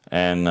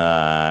 En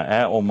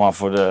om maar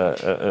voor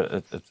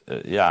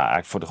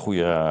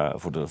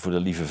de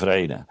lieve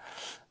vrede.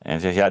 En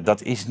zegt,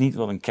 dat is niet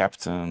wat een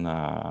captain.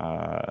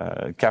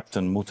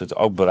 Captain moet het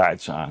ook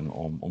bereid zijn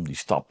om die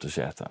stap te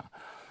zetten.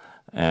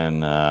 En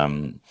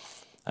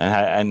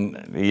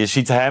je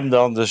ziet hem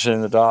dan dus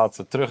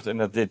inderdaad terug.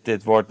 En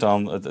dit wordt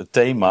dan het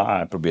thema.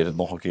 Hij probeert het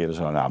nog een keer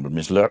zo. Nou, het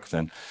mislukt.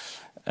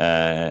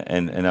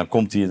 En dan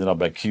komt hij inderdaad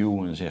bij Q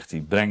en zegt hij,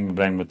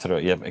 breng me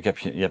terug.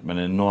 Je hebt me een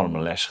enorme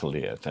les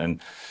geleerd.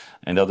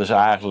 En dat is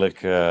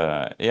eigenlijk,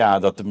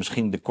 dat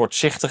misschien de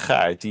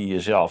kortzichtigheid die je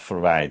zelf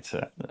verwijt.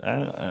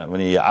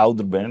 Wanneer je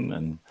ouder bent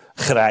en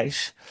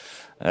grijs.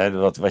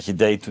 Wat je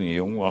deed toen je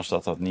jong was,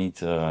 dat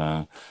niet...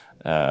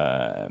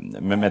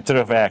 met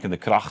terugwerkende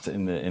kracht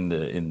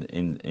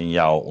in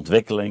jouw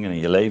ontwikkeling en in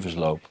je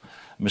levensloop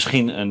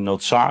misschien een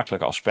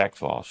noodzakelijk aspect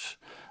was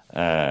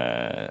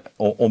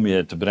om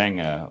je te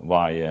brengen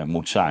waar je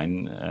moet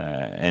zijn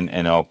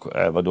en ook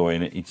waardoor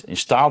je in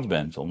staat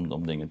bent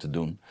om dingen te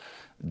doen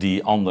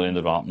die anderen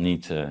inderdaad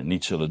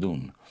niet zullen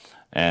doen.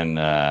 En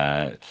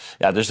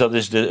dus dat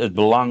is het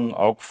belang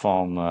ook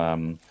van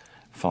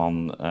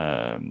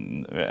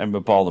een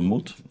bepaalde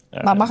moed.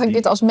 Maar mag ik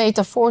dit als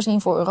metafoor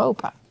zien voor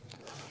Europa?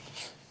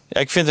 Ja,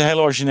 ik vind het een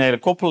hele originele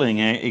koppeling.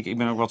 Hè. Ik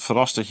ben ook wat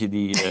verrast dat je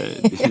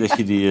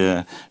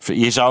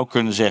je zou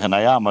kunnen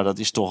zeggen, maar dat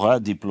is toch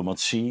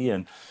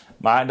diplomatie.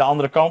 Maar de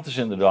andere kant is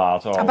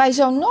inderdaad ook... Bij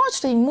zo'n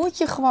Nordstream moet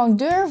je gewoon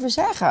durven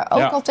zeggen.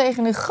 Ook al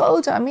tegen een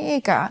grote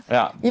Amerika.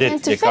 Ja, je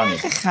bent te ver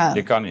gegaan.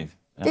 Dit kan niet.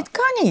 Ja. Dit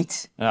kan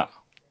niet. Ja.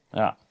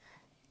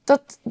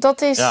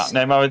 Dat is... Ja,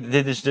 nee, maar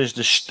dit is dus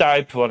de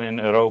stuip waarin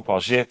Europa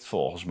zit,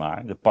 volgens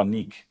mij. De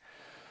paniek.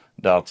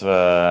 Dat we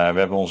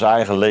hebben ons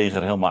eigen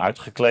leger helemaal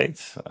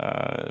uitgekleed.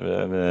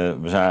 We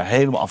zijn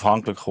helemaal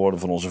afhankelijk geworden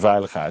van onze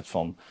veiligheid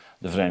van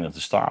de Verenigde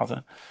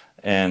Staten.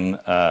 En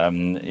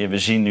we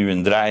zien nu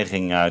een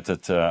dreiging uit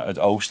het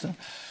oosten.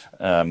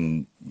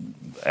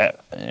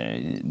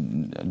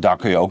 Daar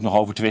kun je ook nog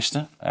over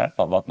twisten,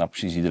 wat nou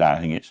precies die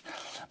dreiging is.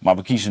 Maar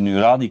we kiezen nu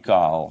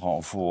radicaal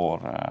gewoon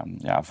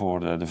voor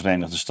de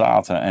Verenigde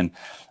Staten. En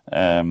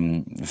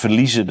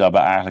verliezen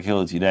daarbij eigenlijk heel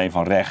het idee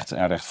van recht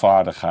en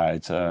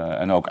rechtvaardigheid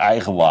en ook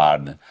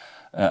eigenwaarde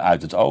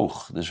uit het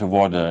oog. Dus we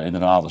worden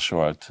inderdaad een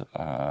soort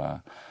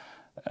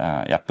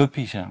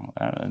puppies.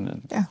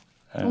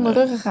 Zonder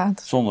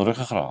ruggengraat. Zonder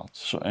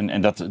ruggengraat.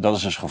 En dat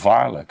is dus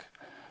gevaarlijk.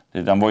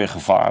 Dan word je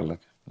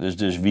gevaarlijk.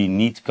 Dus wie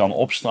niet kan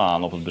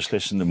opstaan op het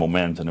beslissende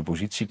moment en een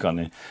positie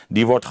kan...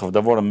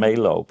 Dat worden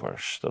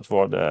meelopers. Dat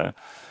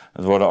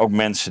worden ook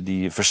mensen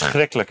die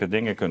verschrikkelijke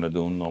dingen kunnen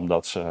doen,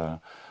 omdat ze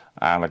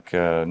eigenlijk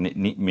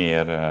niet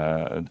meer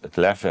het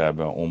lef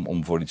hebben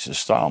om voor iets te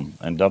staan.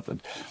 En dat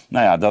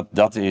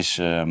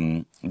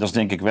is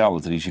denk ik wel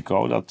het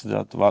risico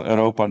waar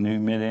Europa nu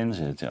middenin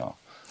zit. Ja.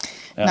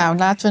 Ja. Nou,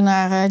 laten we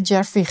naar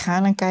Jeffrey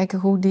gaan en kijken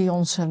hoe die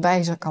ons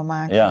wijzer kan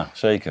maken. Ja,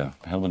 zeker.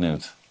 Heel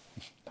benieuwd.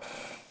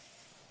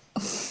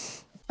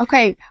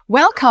 Okay,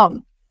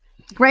 welcome.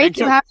 Great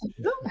to have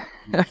you.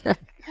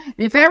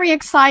 We're very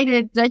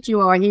excited that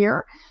you are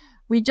here.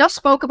 We just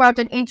spoke about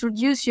and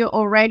introduced you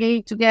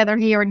already together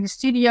here in the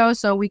studio,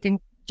 so we can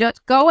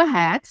just go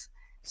ahead.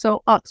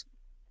 So, Ad,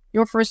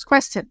 your first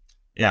question.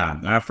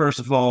 Yeah, first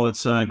of all,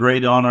 it's a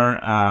great honor,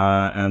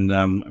 and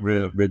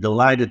we're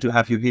delighted to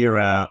have you here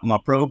on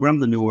our program,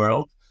 The New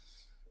World.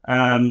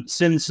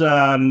 Since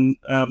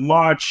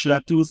March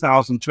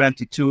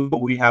 2022,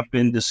 we have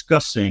been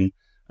discussing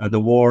the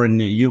war in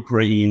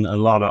Ukraine a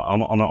lot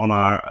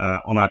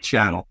on our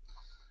channel.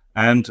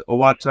 And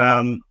what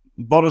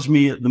bothers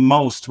me the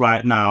most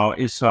right now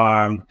is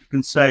you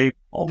can say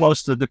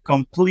almost the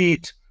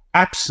complete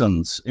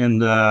absence in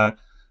the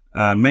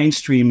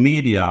mainstream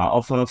media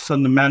of a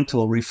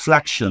fundamental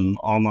reflection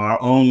on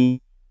our own,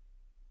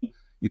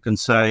 you can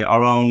say,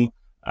 our own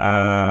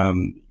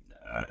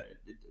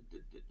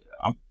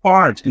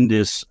part in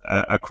this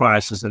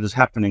crisis that is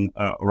happening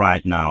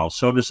right now.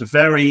 So there's a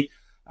very,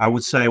 I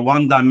would say,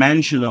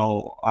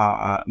 one-dimensional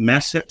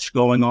message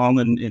going on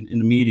in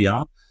the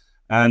media.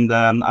 And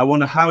I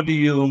wonder, how do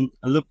you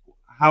look,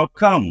 how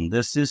come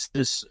this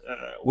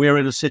we're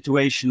in a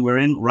situation we're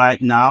in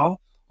right now,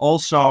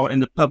 also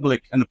in the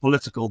public and the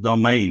political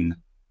domain?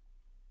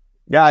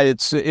 Yeah,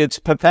 it's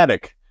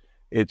pathetic.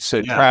 It's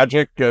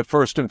tragic,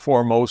 first and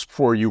foremost,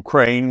 for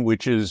Ukraine,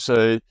 which is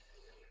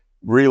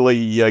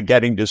really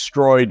getting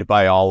destroyed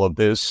by all of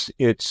this.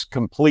 It's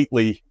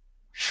completely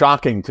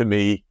shocking to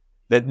me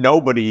that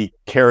nobody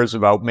cares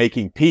about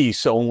making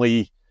peace,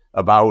 only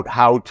about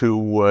how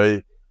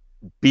to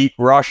beat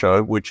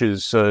Russia, which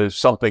is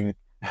something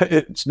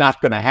it's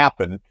not going to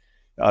happen.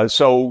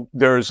 So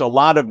there's a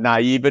lot of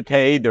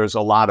naivete, there's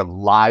a lot of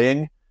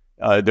lying,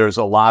 there's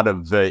a lot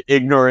of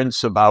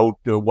ignorance about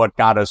what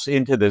got us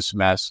into this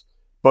mess.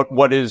 But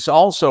what is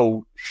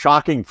also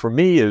shocking for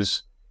me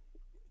is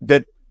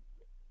that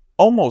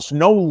almost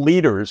no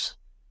leaders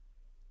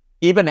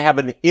even have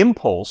an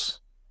impulse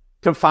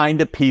to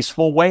find a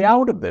peaceful way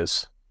out of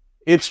this.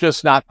 It's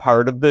just not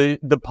part of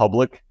the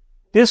public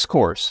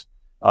discourse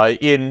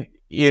in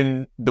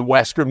the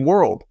Western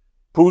world.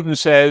 Putin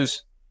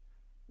says,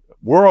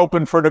 we're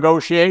open for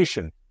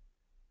negotiation.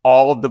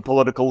 All of the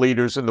political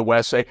leaders in the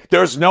West say,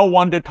 there's no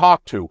one to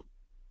talk to.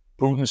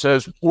 Putin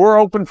says, we're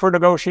open for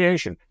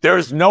negotiation.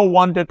 There's no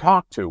one to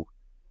talk to.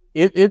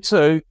 It's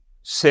a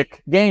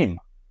sick game.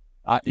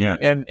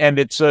 And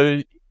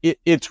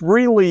it's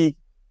really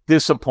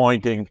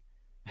disappointing.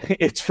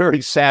 It's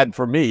very sad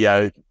for me.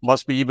 It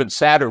must be even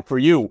sadder for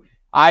you.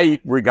 I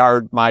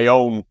regard my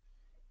own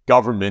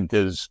government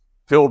as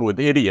filled with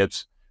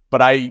idiots,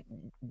 but I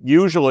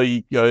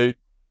usually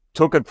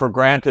took it for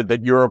granted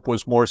that Europe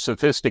was more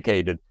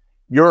sophisticated.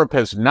 Europe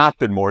has not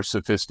been more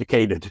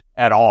sophisticated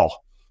at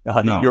all.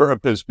 No.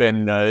 Europe has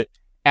been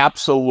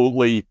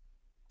absolutely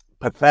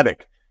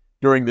pathetic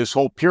during this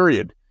whole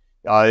period.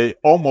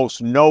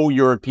 Almost no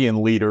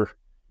European leader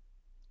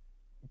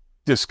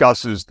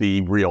discusses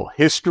the real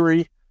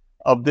history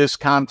of this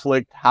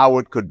conflict, how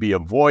it could be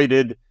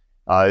avoided.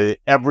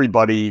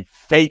 Everybody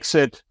fakes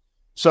it.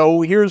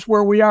 So here's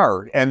where we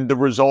are, and the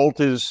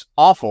result is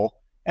awful.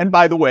 And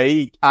by the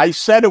way, I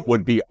said it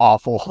would be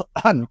awful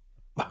on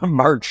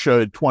March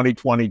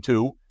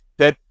 2022,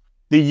 that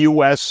the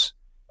U.S.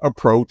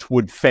 approach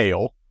would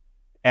fail,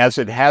 as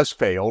it has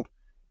failed,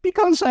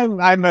 because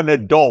I'm an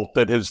adult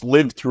that has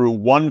lived through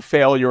one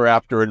failure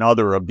after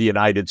another of the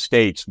United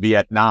States: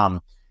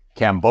 Vietnam,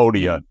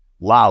 Cambodia,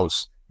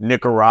 Laos,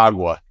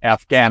 Nicaragua,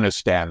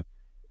 Afghanistan,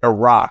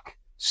 Iraq,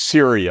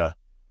 Syria,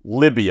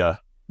 Libya,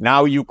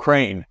 now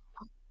Ukraine.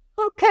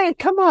 Okay,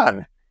 come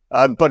on.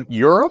 But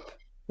Europe?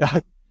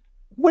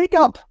 Wake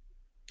up.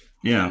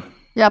 Yeah.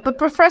 Yeah, but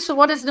Professor,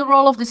 what is the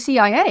role of the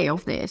CIA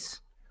of this?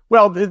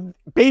 Well,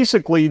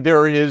 basically,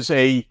 there is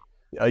a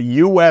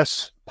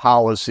U.S.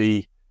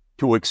 policy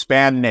to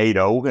expand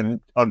NATO,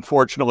 and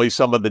unfortunately,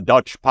 some of the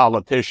Dutch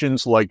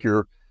politicians, like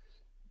your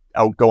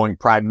outgoing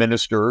prime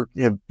minister,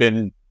 have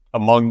been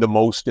among the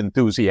most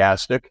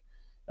enthusiastic.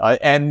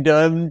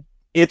 And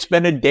it's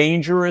been a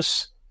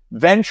dangerous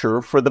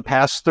venture for the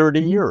past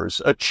 30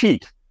 years, a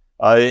cheat,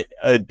 a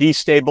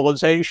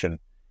destabilization.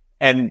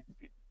 And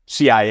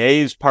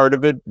CIA is part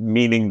of it,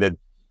 meaning that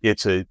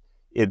it's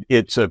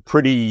a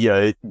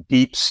pretty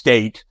deep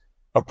state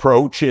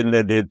approach in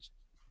that it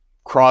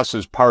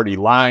crosses party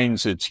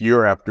lines. It's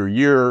year after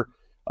year.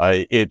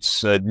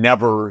 It's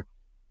never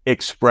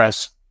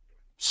expressed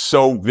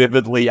so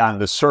vividly on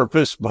the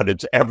surface, but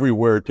it's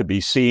everywhere to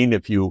be seen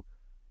if you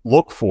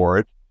look for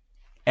it.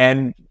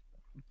 And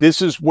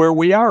this is where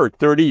we are.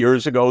 30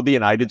 years ago, the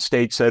United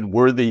States said,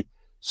 we're the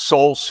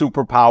sole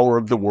superpower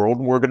of the world,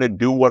 and we're going to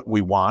do what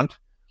we want.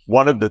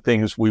 One of the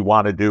things we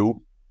want to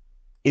do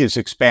is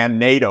expand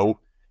NATO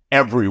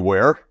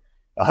everywhere.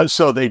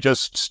 So they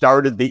just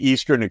started the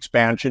Eastern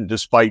expansion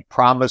despite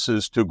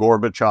promises to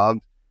Gorbachev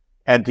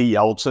and to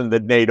Yeltsin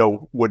that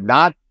NATO would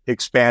not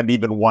expand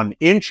even 1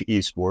 inch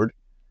eastward.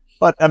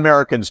 But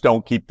Americans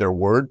don't keep their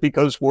word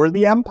because we're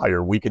the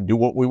empire. We can do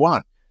what we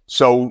want.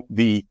 So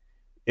the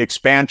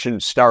expansion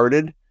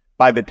started.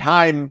 By the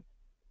time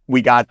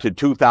we got to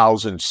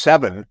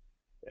 2007,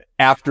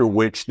 after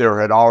which there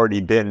had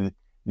already been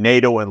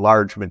NATO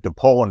enlargement to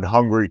Poland,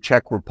 Hungary,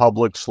 Czech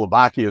Republic,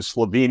 Slovakia,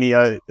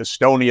 Slovenia,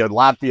 Estonia,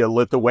 Latvia,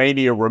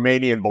 Lithuania,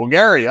 Romania, and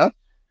Bulgaria,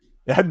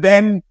 and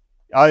then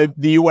the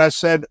U.S.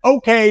 said,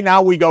 okay,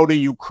 now we go to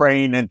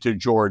Ukraine and to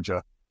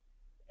Georgia.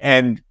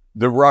 And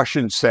the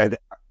Russians said,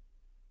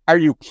 are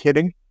you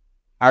kidding?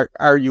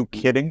 Are you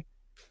kidding?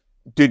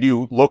 Did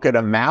you look at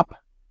a map?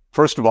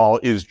 First of all,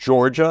 is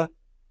Georgia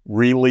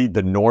really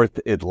the North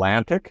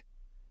Atlantic?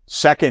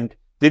 Second,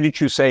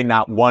 didn't you say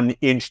not 1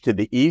 inch to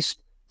the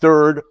east?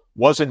 Third,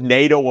 wasn't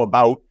NATO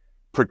about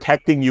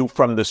protecting you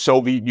from the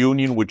Soviet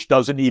Union, which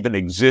doesn't even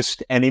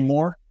exist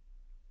anymore?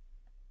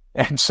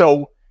 And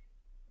so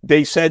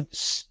they said,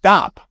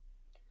 stop.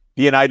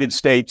 The United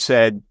States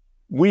said,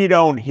 we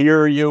don't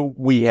hear you.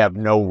 We have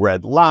no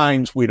red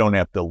lines. We don't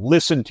have to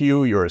listen to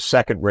you. You're a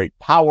second-rate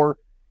power.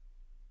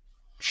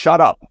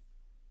 Shut up.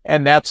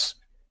 And that's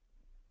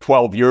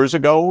 12 years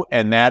ago,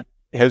 and that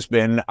has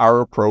been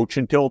our approach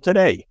until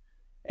today.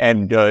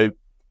 And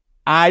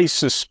I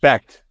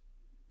suspect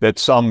that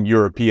some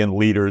European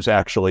leaders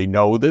actually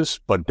know this,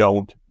 but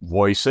don't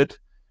voice it.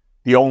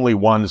 The only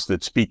ones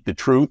that speak the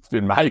truth,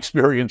 in my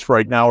experience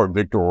right now, are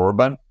Viktor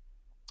Orban,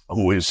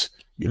 who is,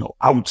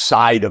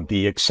 outside of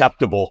the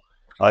acceptable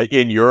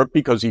in Europe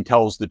because he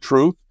tells the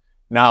truth.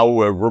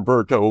 Now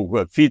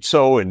Roberto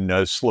Fico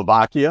in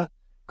Slovakia,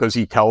 because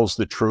he tells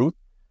the truth.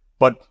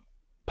 But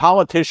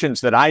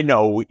politicians that I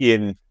know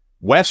in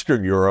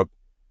Western Europe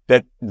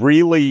that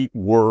really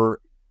were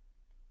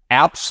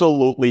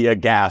absolutely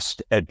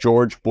aghast at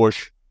George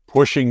Bush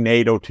pushing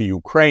NATO to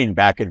Ukraine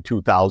back in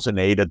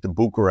 2008 at the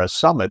Bucharest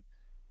summit,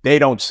 they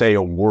don't say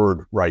a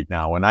word right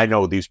now. And I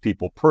know these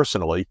people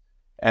personally,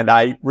 and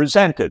I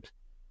resent it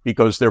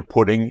because they're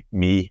putting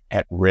me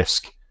at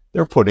risk.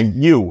 They're putting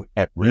you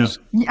at risk.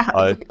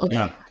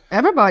 Yeah,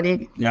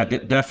 everybody. Yeah,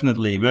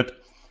 definitely. But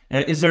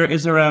is there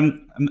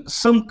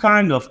some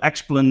kind of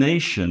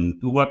explanation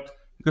to what?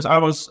 Because I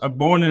was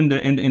born in the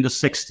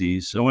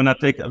 60s, so when I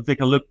take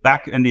a look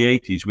back in the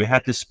 80s, we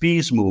had this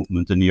peace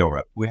movement in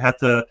Europe. We had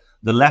the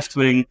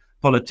left-wing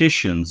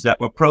politicians that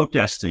were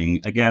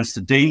protesting against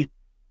the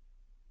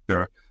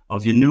danger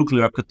of the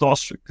nuclear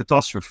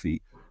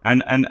catastrophe.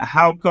 And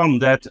how come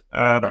that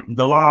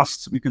the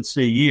last, we could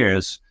say,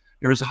 years,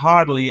 there is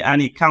hardly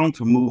any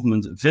counter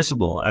movement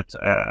visible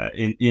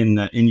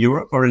in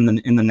Europe or in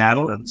the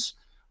Netherlands?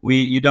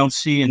 You don't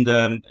see in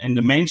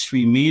the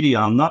mainstream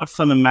media not a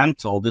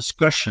fundamental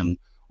discussion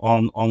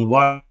on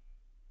what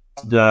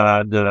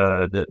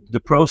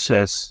the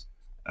process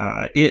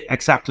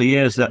exactly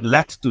is that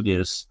led to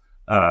this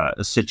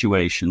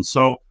situation.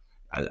 So,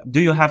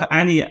 do you have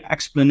any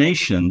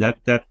explanation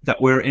that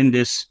we're in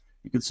this,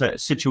 you could say,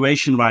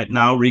 situation right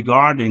now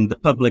regarding the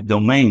public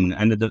domain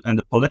and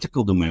the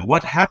political domain?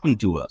 What happened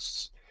to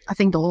us? I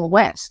think the whole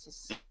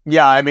West.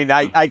 Yeah, I mean,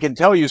 I can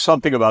tell you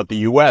something about the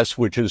U.S.,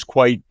 which is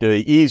quite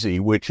easy,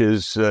 which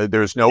is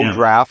there's no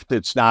draft.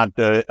 It's not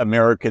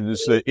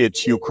Americans.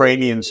 It's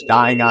Ukrainians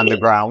dying on the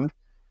ground.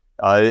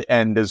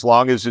 And as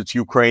long as it's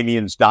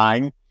Ukrainians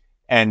dying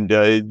and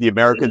the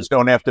Americans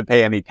don't have to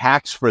pay any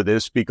tax for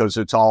this because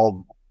it's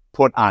all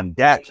put on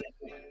debt.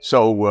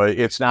 So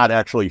it's not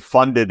actually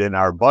funded in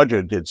our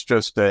budget. It's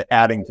just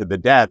adding to the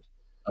debt.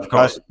 Of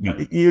course.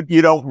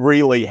 You don't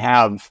really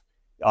have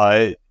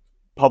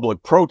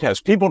public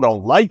protest. People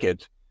don't like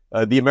it.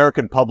 The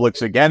American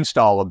public's against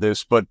all of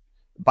this. But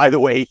by the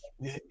way,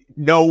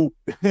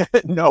 nobody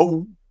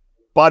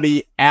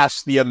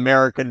asked the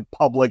American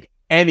public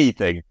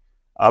anything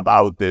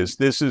about this.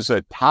 This is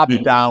a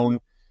top-down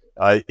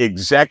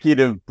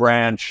executive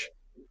branch,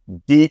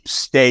 deep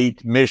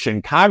state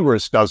mission.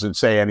 Congress doesn't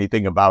say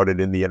anything about it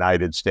in the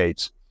United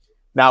States.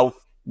 Now,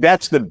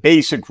 that's the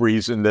basic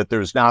reason that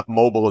there's not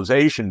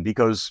mobilization,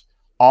 because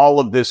all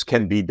of this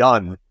can be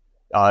done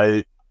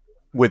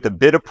with a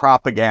bit of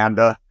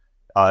propaganda,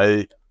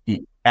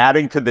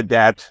 adding to the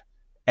debt,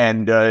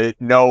 and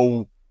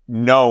no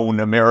known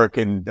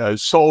American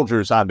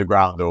soldiers on the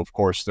ground. Though, of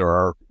course, there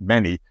are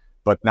many,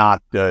 but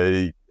not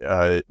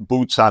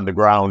boots on the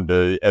ground,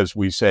 as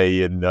we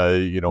say in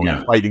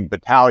fighting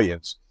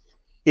battalions.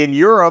 In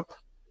Europe,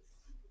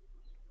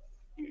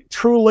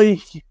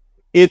 truly,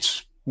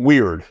 it's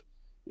weird.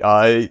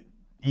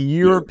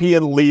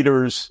 European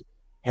leaders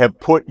have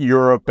put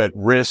Europe at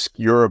risk.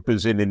 Europe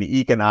is in an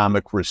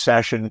economic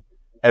recession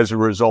as a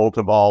result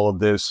of all of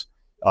this.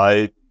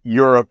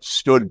 Europe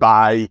stood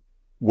by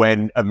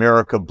when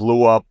America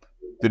blew up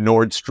the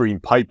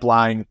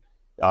Nordstream-pipeline.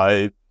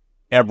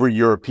 Every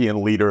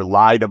European leader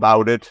lied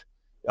about it.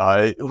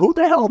 Who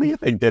the hell do you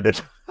think did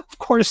it? Of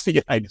course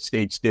the United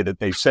States did it.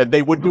 They said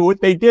they would do it.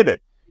 They did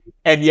it.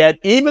 And yet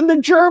even the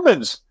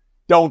Germans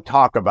don't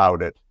talk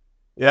about it.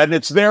 And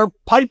it's their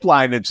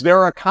pipeline. It's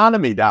their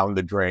economy down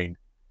the drain.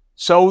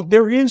 So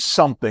there is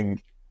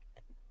something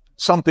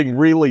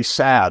really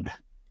sad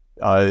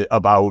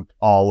about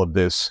all of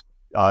this,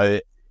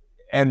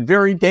 and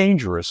very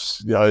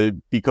dangerous,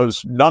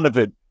 because none of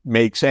it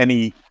makes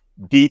any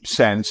deep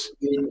sense.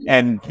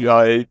 And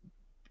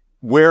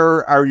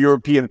where are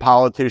European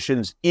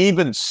politicians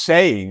even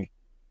saying,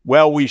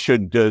 well, we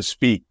should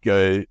speak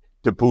to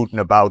Putin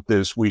about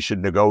this, we should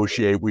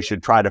negotiate, we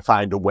should try to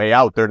find a way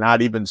out? They're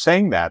not even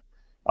saying that.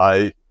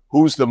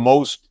 Who's the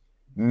most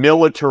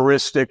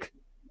militaristic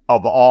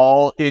of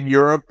all in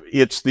Europe,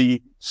 it's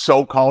the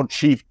so-called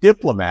chief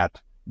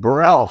diplomat,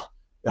 Borrell.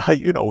 A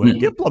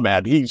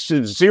diplomat. He's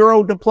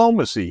zero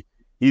diplomacy.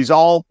 He's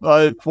all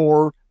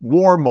for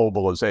war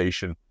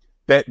mobilization.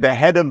 The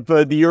head of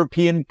the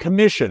European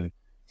Commission,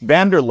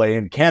 van der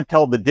Leyen, can't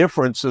tell the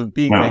difference of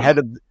being the head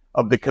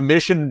of the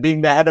Commission and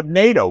being the head of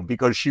NATO,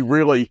 because she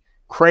really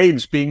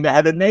craves being the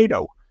head of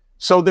NATO.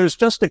 So there's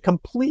just a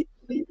complete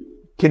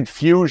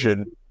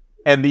confusion,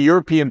 and the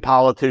European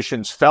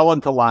politicians fell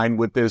into line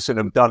with this and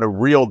have done a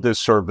real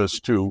disservice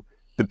to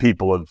the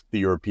people of the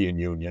European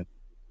Union.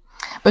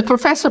 But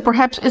Professor,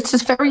 perhaps it's a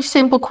very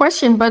simple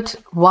question, but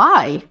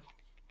why?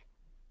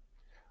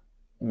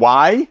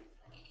 Why?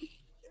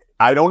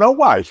 I don't know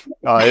why.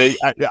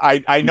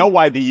 I know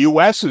why the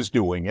U.S. is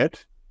doing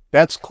it.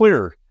 That's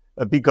clear,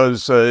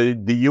 because the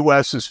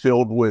U.S. is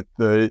filled with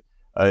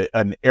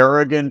an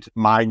arrogant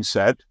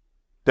mindset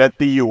that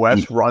the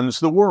U.S. runs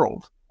the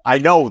world. I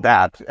know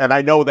that, and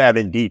I know that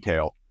in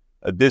detail.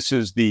 This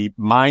is the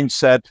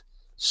mindset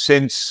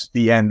since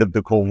the end of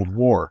the Cold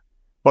War.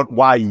 But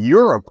why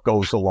Europe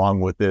goes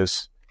along with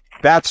this,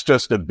 that's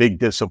just a big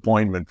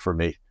disappointment for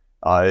me.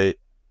 I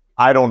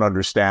don't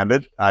understand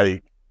it.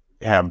 I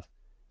have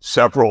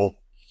several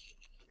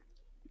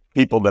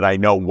people that I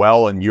know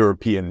well in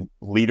European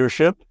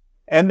leadership,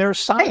 and they're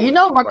silent. Hey, you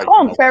know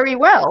Macron very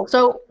well.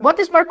 So what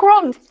does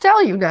Macron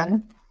tell you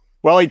then?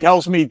 Well, he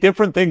tells me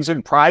different things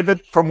in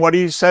private from what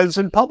he says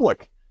in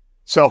public.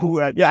 So,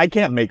 I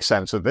can't make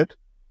sense of it.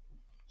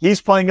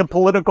 He's playing a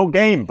political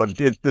game, but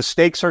the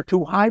stakes are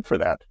too high for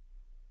that.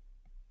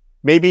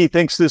 Maybe he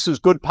thinks this is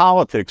good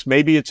politics.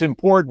 Maybe it's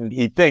important,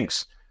 he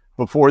thinks,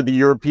 before the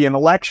European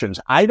elections.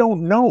 I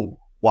don't know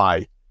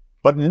why,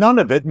 but none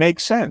of it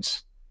makes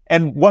sense.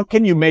 And what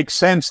can you make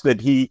sense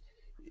that he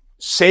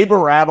saber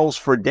rattles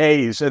for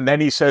days and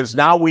then he says,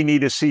 now we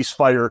need a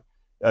ceasefire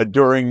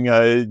during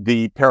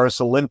the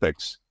Paris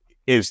Olympics?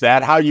 Is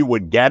that how you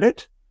would get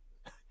it?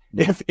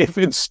 If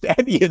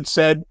instead he had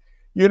said,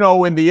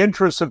 in the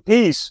interest of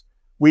peace,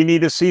 we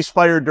need a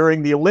ceasefire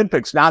during the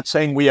Olympics, not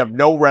saying we have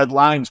no red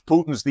lines,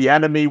 Putin's the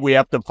enemy, we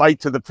have to fight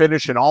to the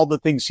finish, and all the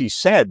things he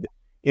said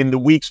in the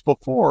weeks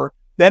before,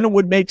 then it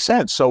would make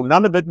sense. So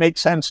none of it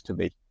makes sense to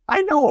me.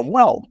 I know him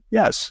well,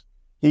 yes.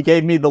 He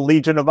gave me the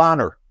Legion of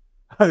Honor.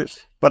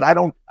 But I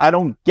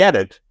don't get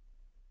it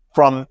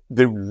from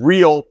the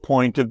real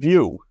point of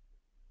view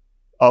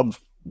of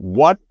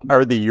what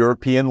are the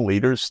European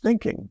leaders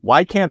thinking?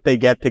 Why can't they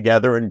get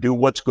together and do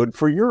what's good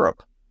for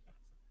Europe?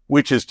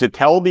 Which is to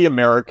tell the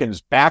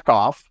Americans, back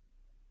off,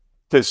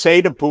 to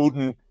say to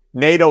Putin,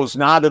 NATO's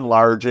not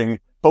enlarging,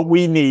 but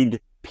we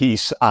need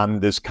peace on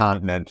this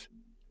continent.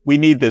 We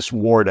need this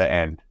war to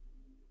end.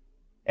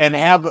 And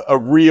have a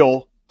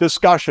real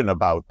discussion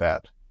about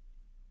that.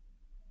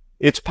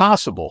 It's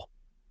possible.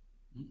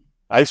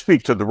 I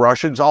speak to the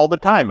Russians all the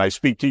time. I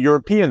speak to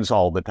Europeans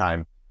all the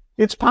time.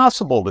 It's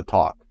possible to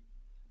talk.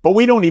 But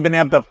we don't even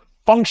have the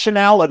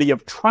functionality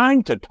of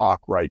trying to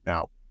talk right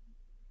now.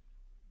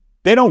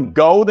 They don't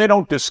go, they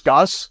don't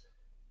discuss,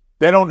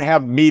 they don't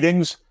have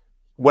meetings.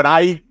 When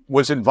I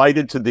was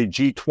invited to the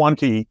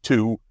G20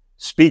 to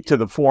speak to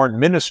the foreign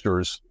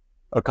ministers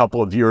a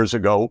couple of years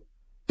ago,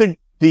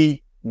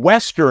 the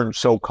Western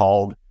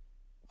so-called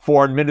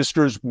foreign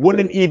ministers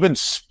wouldn't even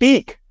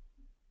speak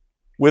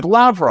with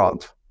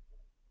Lavrov.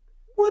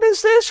 What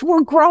is this? We're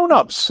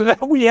grown-ups.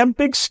 We have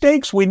big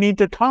stakes. We need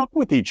to talk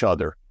with each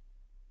other.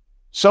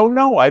 So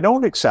no, I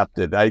don't accept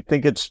it. I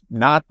think it's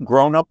not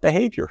grown-up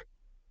behavior.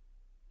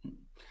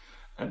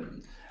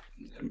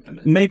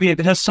 Maybe it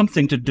has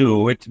something to do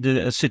with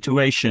the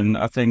situation,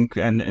 I think,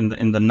 and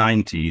in the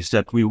 90s,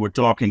 that we were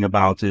talking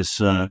about this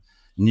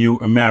new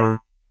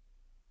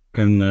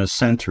American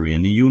century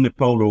in the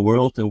unipolar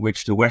world in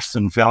which the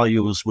Western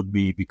values would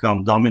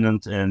become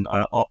dominant and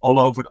all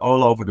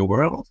over the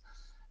world.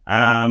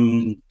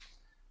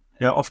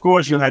 Of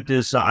course, you had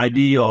this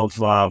idea of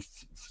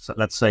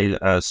let's say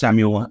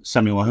Samuel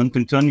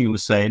Huntington. You would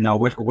say now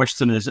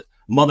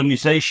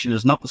modernization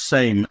is not the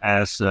same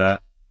as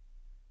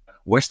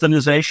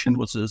Westernization,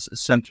 was a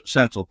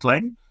central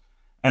claim,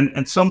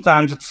 and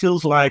sometimes it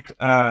feels like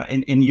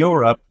in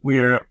Europe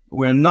we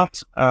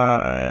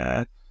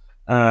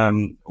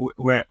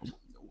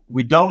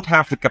don't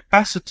have the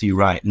capacity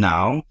right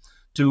now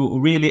to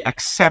really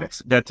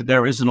accept that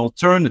there is an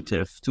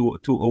alternative to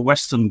a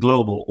Western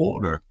global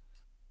order.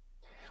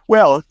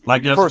 Well,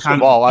 like first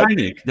of all, a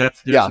panic that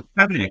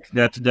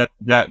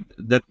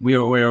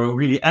we're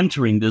really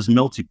entering this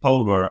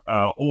multipolar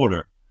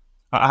order.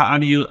 How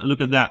do you look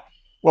at that?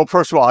 Well,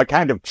 first of all, I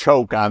kind of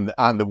choke on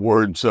the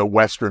words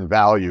Western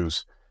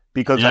values,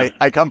 because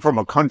I come from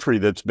a country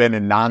that's been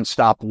in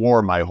nonstop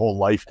war my whole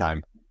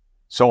lifetime.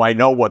 So I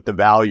know what the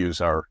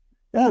values are.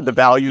 Yeah, the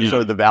values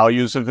are the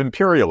values of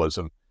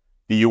imperialism.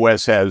 The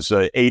U.S. has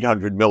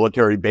 800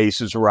 military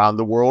bases around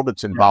the world.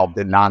 It's involved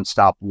in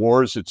nonstop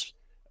wars.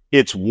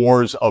 It's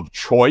wars of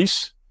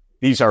choice.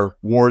 These are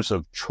wars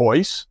of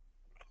choice,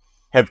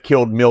 have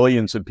killed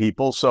millions of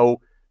people.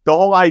 So the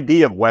whole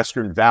idea of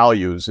Western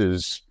values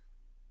is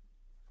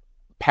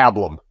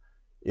pablum.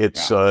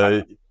 It's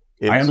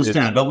I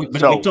understand, but we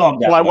talk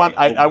that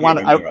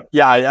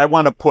way. I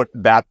want to put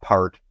that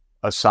part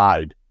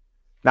aside.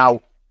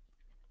 Now,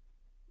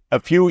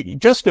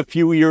 just a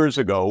few years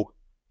ago,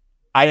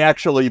 I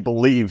actually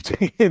believed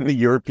in the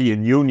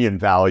European Union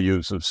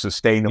values of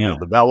sustainable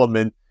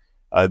development,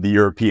 the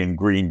European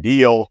Green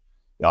Deal.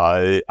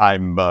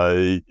 I'm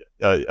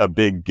a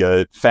big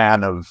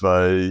fan of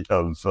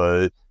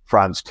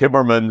Frans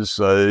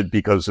Timmermans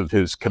because of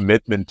his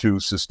commitment to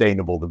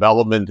sustainable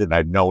development, and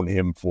I've known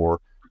him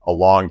for a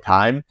long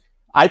time.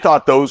 I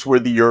thought those were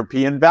the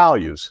European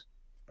values,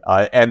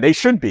 and they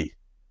should be.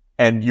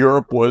 And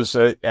Europe was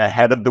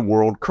ahead of the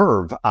world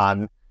curve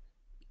on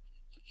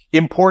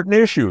important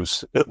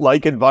issues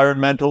like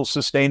environmental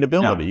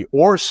sustainability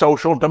or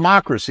social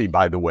democracy,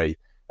 by the way,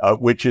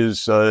 which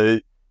is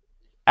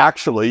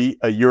actually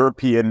a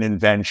European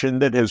invention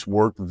that has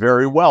worked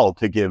very well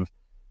to give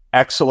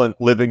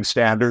excellent living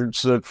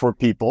standards for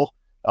people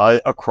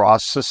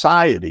across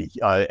society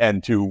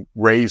and to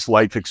raise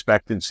life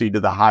expectancy to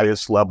the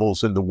highest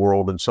levels in the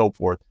world and so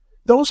forth.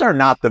 Those are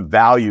not the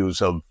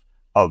values of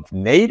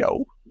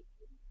NATO.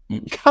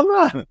 Come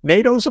on,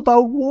 NATO's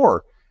about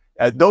war.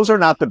 Those are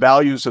not the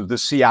values of the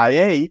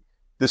CIA.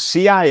 The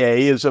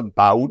CIA is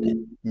about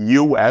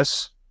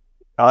U.S.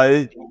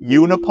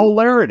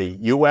 Unipolarity,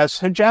 U.S.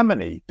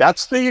 hegemony.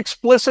 That's the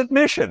explicit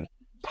mission.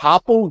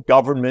 Topple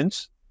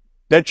governments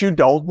that you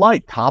don't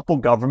like, topple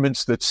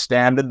governments that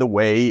stand in the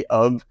way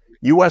of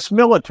U.S.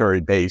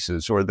 military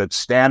bases or that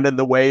stand in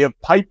the way of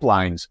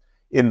pipelines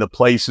in the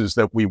places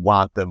that we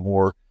want them,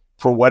 or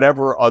for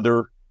whatever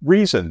other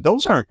reason.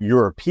 Those aren't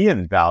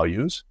European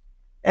values.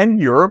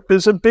 And Europe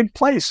is a big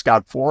place,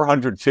 got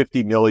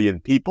 450 million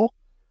people.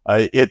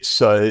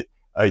 It's a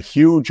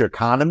huge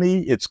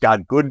economy. It's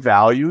got good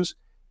values.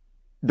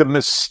 The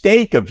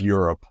mistake of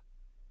Europe,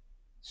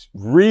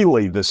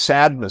 really the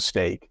sad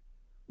mistake,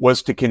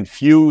 was to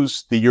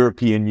confuse the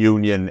European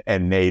Union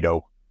and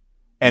NATO.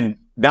 And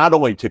not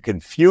only to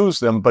confuse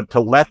them, but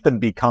to let them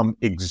become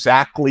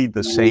exactly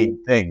the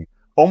same thing,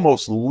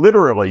 almost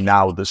literally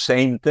now the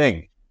same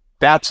thing.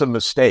 That's a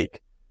mistake.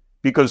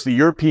 Because the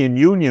European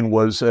Union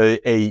was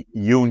a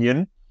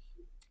union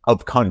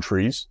of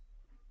countries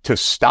to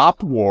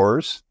stop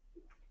wars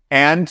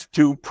and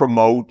to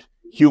promote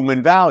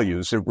human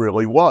values. It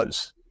really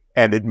was.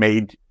 And it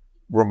made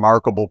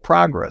remarkable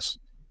progress.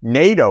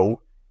 NATO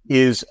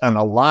is an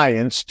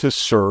alliance to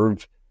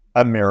serve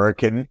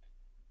American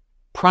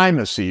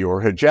primacy or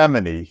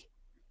hegemony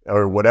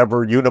or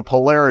whatever,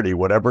 unipolarity,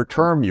 whatever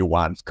term you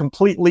want. It's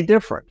completely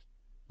different.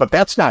 But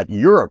that's not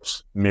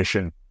Europe's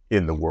mission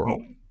in the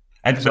world.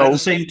 At the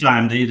same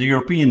time, the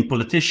European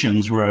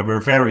politicians were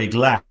very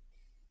glad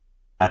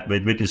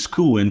with this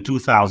coup in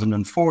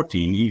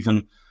 2014,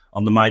 even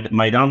on the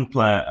Maidan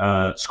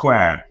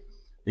Square.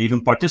 They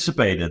even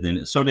participated in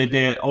it. So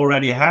they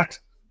already had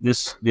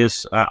this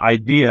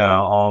idea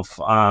of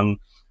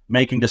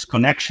making this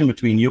connection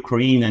between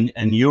Ukraine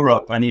and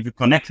Europe, and even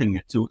connecting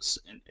it to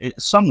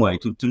some way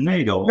to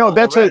NATO. No,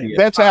 that's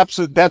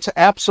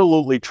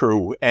absolutely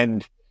true.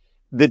 And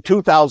the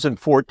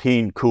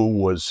 2014 coup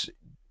was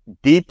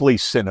deeply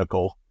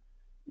cynical.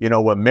 You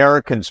know,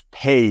 Americans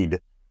paid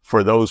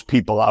for those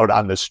people out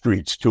on the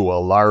streets to a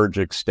large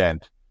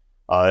extent.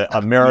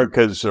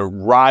 America's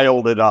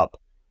riled it up.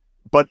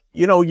 But,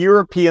 you know,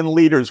 European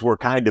leaders were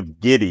kind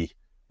of giddy.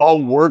 Oh,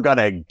 we're going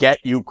to get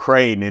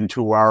Ukraine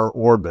into our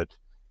orbit.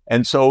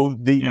 And so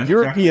the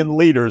European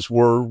leaders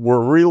were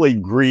really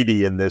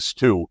greedy in this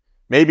too.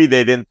 Maybe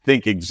they didn't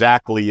think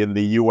exactly in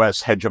the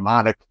U.S.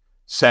 hegemonic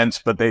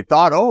sense, but they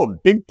thought, oh, a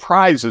big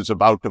prize is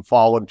about to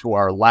fall into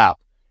our lap.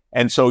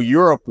 And so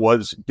Europe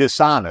was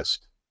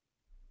dishonest,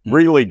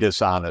 really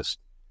dishonest.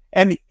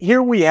 And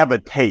here we have a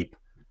tape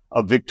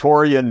of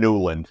Victoria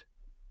Nuland,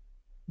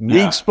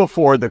 weeks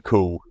before the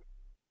coup,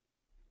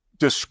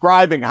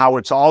 describing how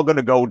it's all going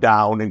to go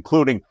down,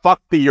 including fuck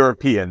the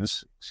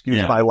Europeans.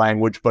 Excuse my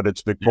language, but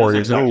it's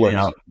Victoria Nuland.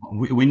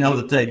 Yeah. We know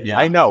the tape,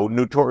 I know,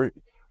 notorious.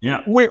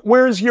 Yeah.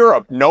 Where's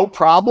Europe? No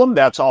problem.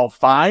 That's all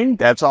fine.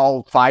 That's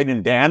all fine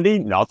and dandy.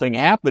 Nothing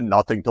happened.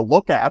 Nothing to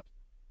look at.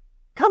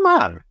 Come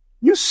on.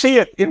 You see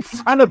it in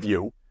front of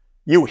you.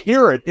 You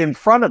hear it in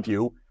front of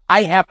you.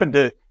 I happen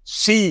to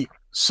see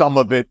some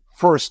of it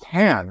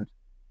firsthand.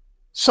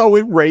 So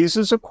it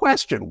raises a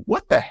question.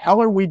 What the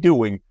hell are we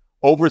doing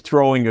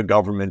overthrowing a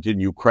government in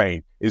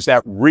Ukraine? Is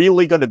that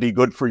really going to be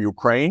good for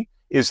Ukraine?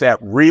 Is that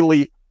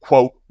really,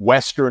 quote,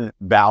 Western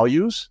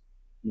values?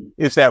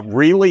 Is that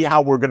really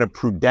how we're going to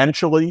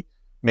prudentially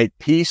make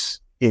peace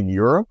in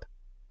Europe?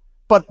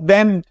 But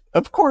then,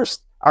 of course,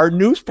 our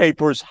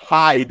newspapers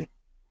hide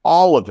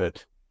all of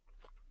it.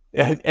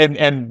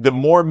 And the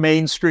more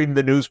mainstream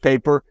the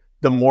newspaper,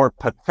 the more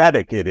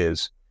pathetic it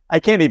is. I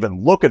can't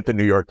even look at the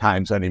New York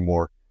Times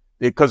anymore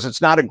because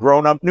it's not a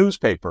grown-up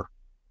newspaper.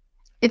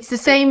 It's the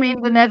same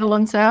in the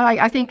Netherlands.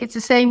 I think it's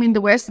the same in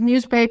the West. The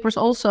newspapers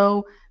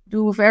also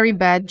do a very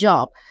bad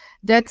job.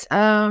 That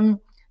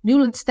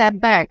Nuland stepped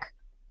back.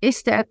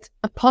 Is that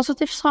a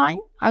positive sign?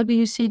 How do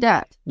you see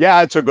that?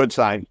 Yeah, it's a good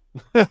sign.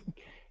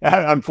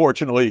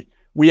 Unfortunately,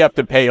 we have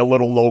to pay a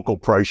little local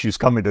price. She's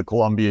coming to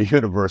Columbia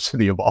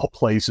University of all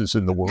places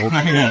in the world.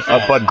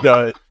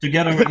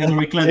 Together with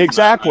Hillary Clinton.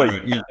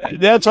 Exactly.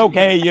 That's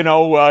okay. You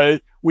know,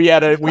 we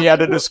had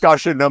a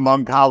discussion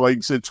among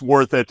colleagues. It's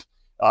worth it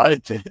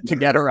to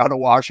get her out of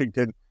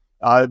Washington.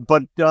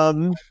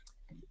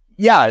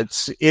 Yeah,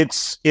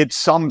 it's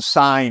some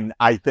sign,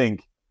 I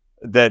think,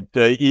 that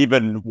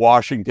even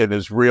Washington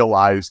has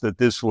realized that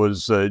this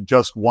was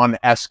just one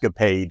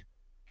escapade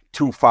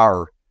too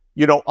far.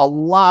 You know, a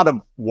lot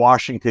of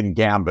Washington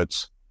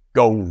gambits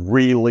go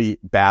really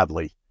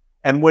badly.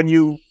 And when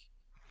you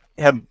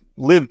have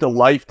lived a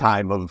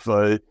lifetime of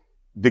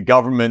the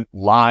government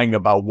lying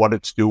about what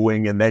it's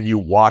doing, and then you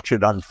watch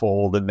it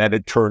unfold, and then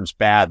it turns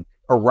bad.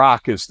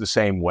 Iraq is the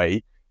same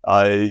way.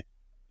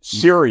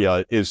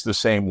 Syria is the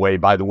same way,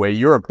 by the way.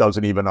 Europe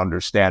doesn't even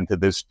understand to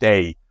this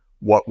day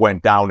what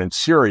went down in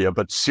Syria,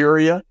 but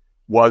Syria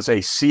was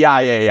a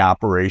CIA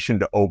operation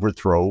to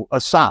overthrow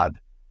Assad.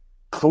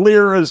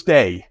 Clear as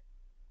day.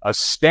 A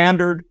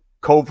standard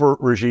covert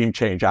regime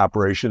change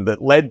operation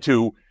that led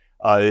to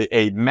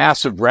a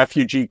massive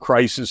refugee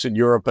crisis in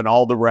Europe and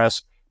all the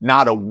rest.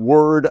 Not a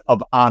word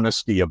of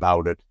honesty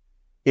about it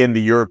in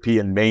the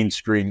European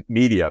mainstream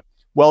media.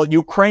 Well,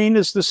 Ukraine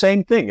is the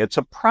same thing. It's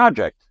a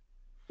project.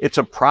 It's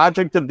a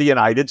project of the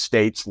United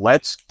States.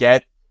 Let's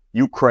get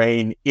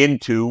Ukraine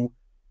into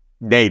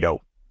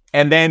NATO.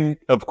 And then,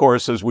 of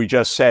course, as we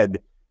just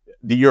said,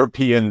 the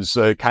Europeans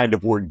kind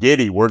of were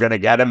giddy. We're going to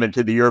get them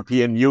into the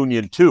European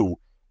Union too,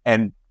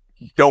 and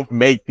don't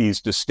make these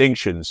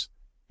distinctions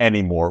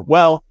anymore.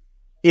 Well,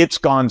 it's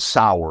gone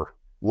sour,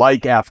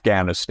 like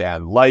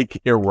Afghanistan,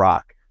 like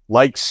Iraq,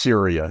 like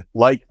Syria,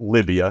 like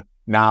Libya,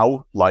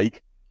 now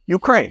like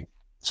Ukraine.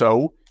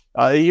 So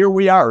here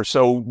we are.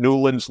 So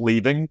Nuland's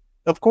leaving.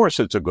 Of course,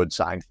 it's a good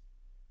sign.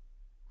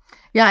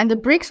 Yeah, and the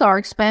BRICS are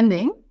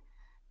expanding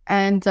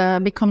and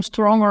become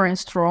stronger and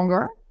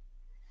stronger.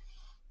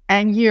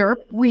 And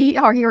Europe, we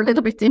are here a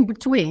little bit in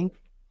between.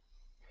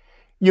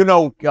 You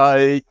know,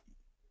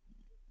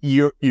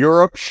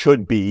 Europe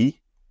should be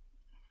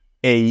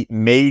a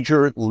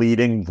major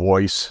leading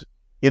voice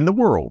in the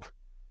world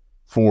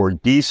for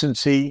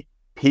decency,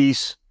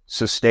 peace,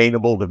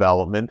 sustainable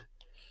development,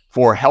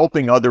 for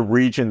helping other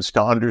regions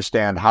to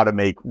understand how to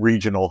make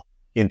regional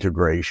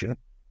integration,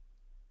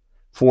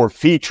 for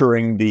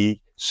featuring the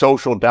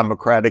social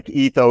democratic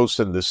ethos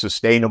and the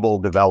sustainable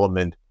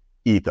development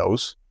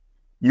ethos.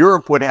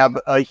 Europe would have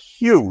a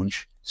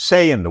huge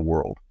say in the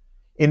world.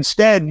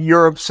 Instead,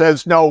 Europe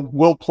says, no,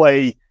 we'll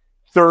play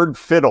third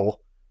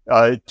fiddle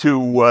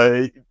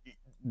to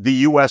the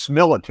U.S.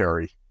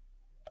 military.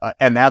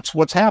 And that's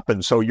what's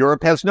happened. So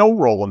Europe has no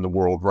role in the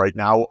world right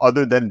now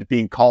other than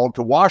being called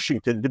to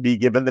Washington to be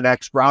given the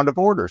next round of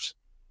orders.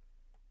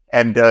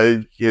 And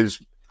is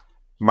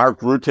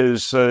Mark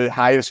Rutte's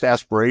highest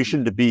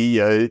aspiration to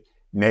be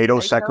NATO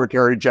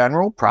Secretary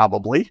General?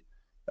 Probably.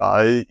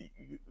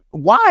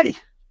 Why?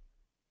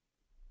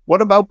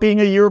 What about being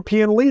a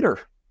European leader?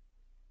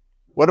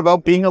 What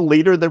about being a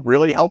leader that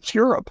really helps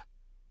Europe?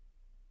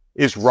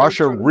 Is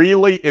Russia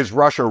really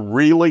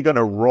going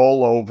to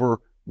roll over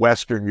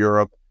Western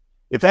Europe?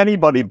 If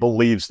anybody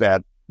believes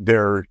that,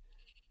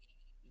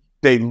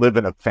 they live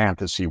in a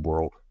fantasy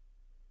world.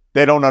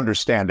 They don't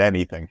understand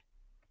anything.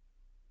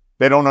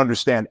 They don't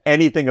understand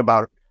anything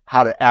about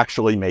how to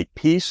actually make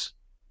peace,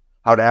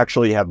 how to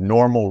actually have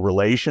normal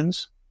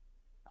relations.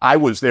 I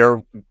was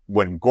there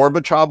when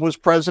Gorbachev was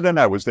president.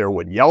 I was there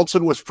when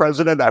Yeltsin was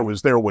president. I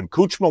was there when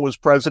Kuchma was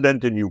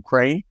president in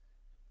Ukraine.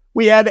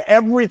 We had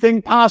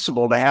everything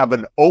possible to have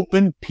an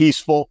open,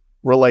 peaceful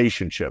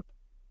relationship.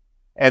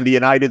 And the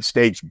United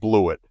States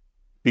blew it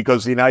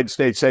because the United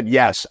States said,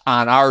 yes,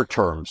 on our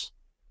terms,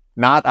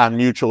 not on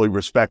mutually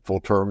respectful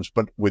terms,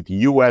 but with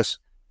U.S.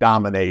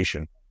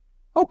 domination.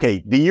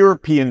 Okay, the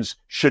Europeans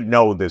should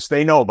know this.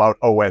 They know about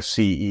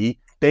OSCE.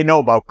 They know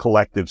about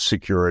collective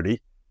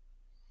security.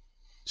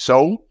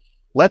 So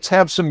let's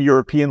have some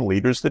European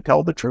leaders that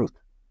tell the truth.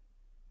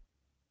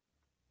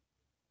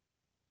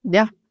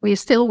 Yeah, we're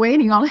still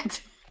waiting on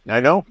it. I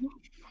know.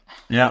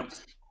 Yeah.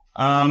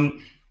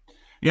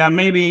 Yeah,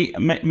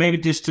 maybe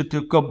just to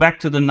go back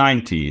to the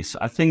 90s.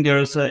 I think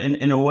there's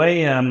in a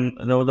way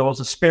there was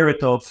a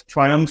spirit of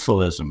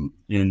triumphalism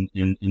in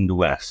the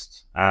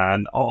West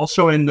and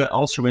also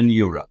in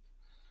Europe.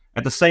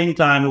 At the same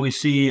time, we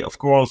see, of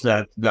course,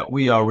 that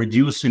we are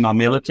reducing our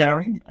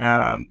military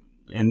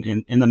in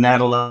the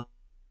Netherlands,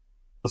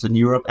 in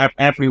Europe,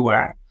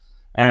 everywhere,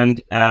 and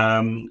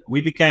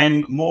we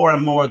became more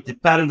and more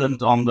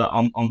dependent on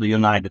the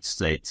United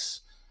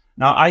States.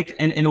 Now,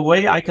 in a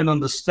way, I can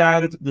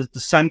understand the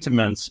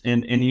sentiments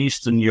in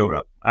Eastern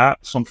Europe.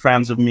 Some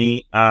friends of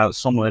me,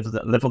 some live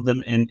with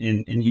them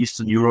in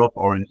Eastern Europe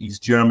or in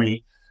East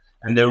Germany,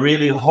 and they're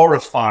really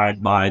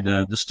horrified by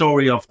the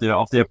story of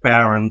their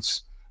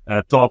parents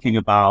talking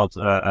about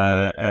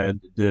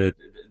the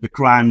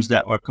crimes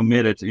that were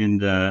committed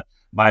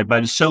by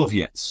the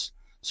Soviets.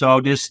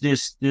 So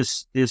this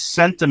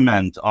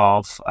sentiment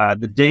of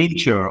the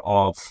danger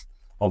of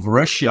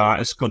Russia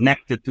is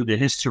connected to the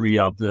history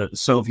of the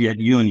Soviet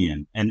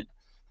Union. And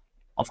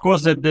of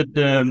course,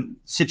 the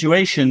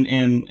situation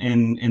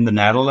in the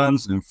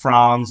Netherlands, in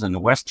France,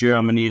 and West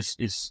Germany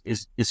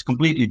is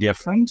completely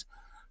different.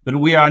 But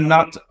we are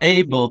not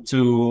able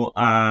to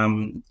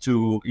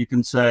you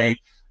can say,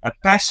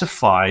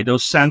 pacify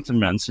those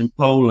sentiments in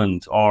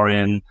Poland or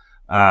in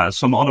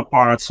some other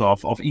parts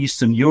of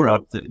Eastern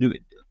Europe.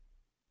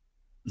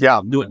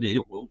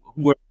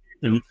 Were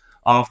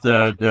of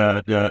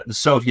the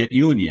Soviet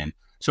Union.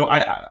 So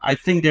I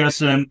think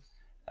there's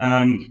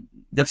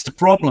that's the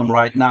problem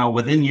right now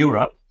within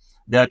Europe.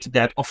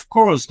 That of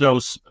course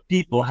those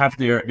people have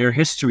their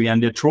history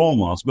and their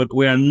traumas, but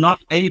we are not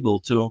able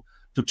to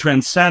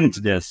transcend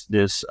this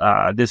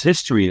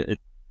history.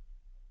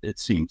 It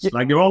seems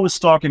like they're always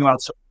talking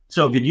about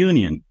Soviet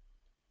Union.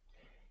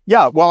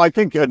 Yeah, well, I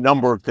think a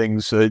number of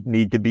things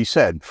need to be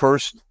said.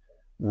 First,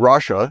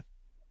 Russia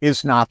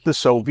is not the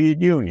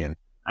Soviet Union.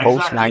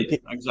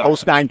 Exactly.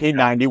 Post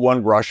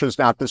 1991, Russia is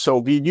not the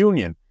Soviet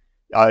Union.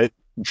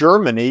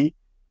 Germany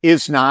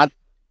is not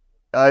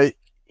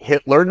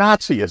Hitler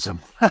Nazism.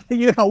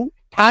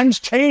 Times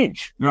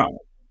change. Yeah.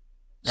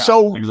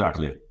 So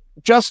exactly.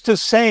 Just to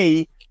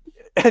say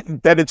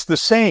that it's the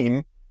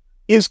same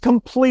is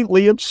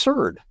completely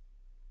absurd.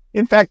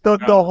 In fact, the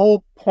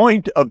whole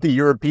point of the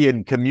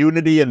European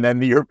community and then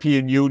the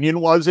European Union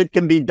was it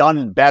can be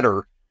done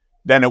better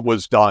than it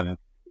was done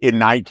in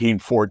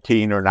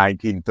 1914 or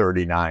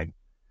 1939.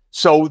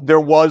 So there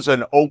was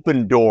an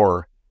open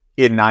door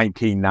in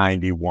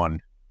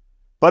 1991.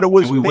 But it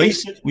was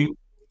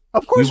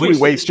Of course we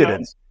wasted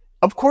it.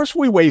 Of course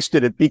we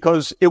wasted it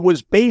because it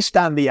was based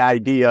on the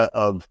idea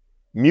of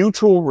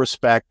mutual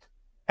respect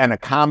and a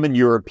common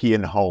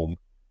European home.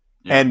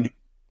 Yeah. And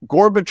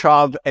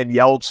Gorbachev and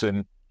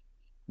Yeltsin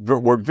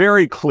were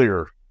very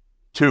clear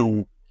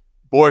to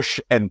Bush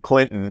and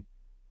Clinton,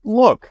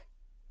 look,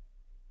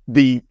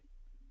 the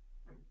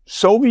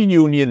Soviet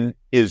Union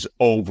is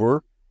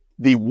over.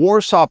 The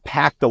Warsaw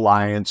Pact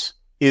alliance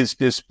is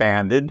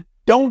disbanded.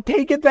 Don't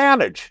take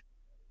advantage.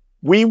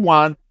 We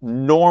want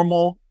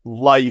normal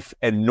life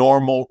and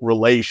normal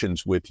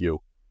relations with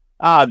you.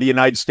 The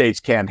United States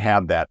can't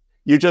have that.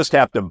 You just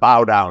have to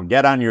bow down,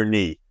 get on your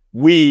knee.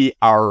 We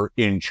are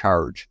in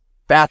charge.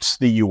 That's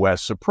the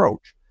U.S.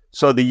 approach.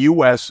 So the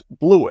U.S.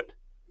 blew it.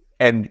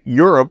 And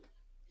Europe,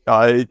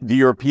 the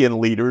European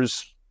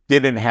leaders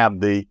didn't have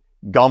the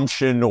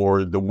gumption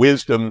or the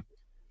wisdom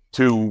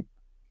to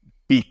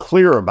be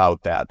clear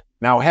about that.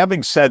 Now,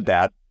 having said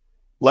that,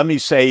 let me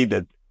say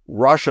that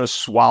Russia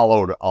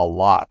swallowed a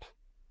lot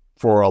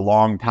for a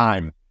long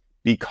time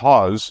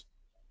because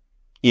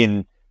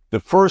in the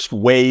first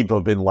wave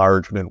of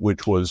enlargement,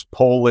 which was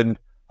Poland,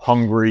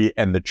 Hungary,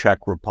 and the Czech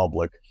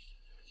Republic,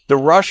 the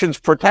Russians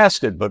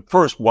protested. But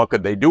first, what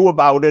could they do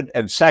about it?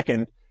 And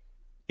second,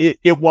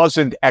 it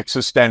wasn't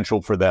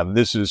existential for them.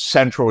 This is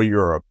Central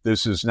Europe.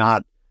 This is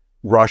not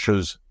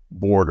Russia's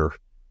border.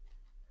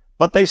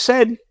 But they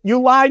said, you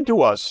lied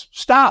to us.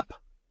 Stop.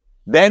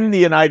 Then the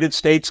United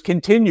States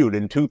continued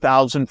in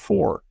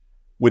 2004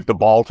 with the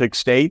Baltic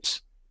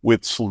states,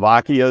 with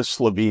Slovakia,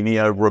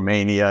 Slovenia,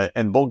 Romania,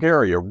 and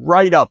Bulgaria,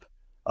 right up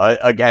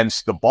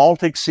against the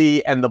Baltic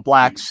Sea and the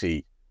Black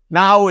Sea.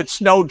 Now it's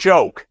no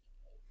joke.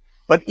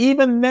 But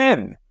even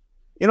then,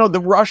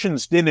 the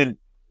Russians didn't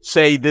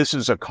say this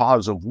is a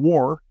cause of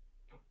war.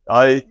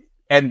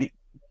 And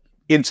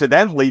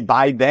incidentally,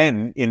 by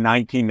then, in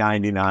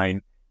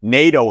 1999,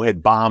 NATO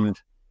had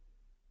bombed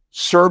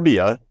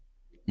Serbia,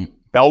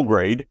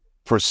 Belgrade,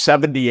 for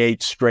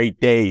 78 straight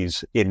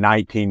days in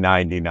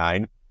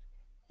 1999.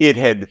 It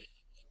had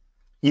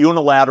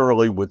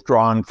unilaterally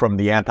withdrawn from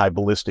the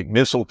anti-ballistic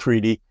missile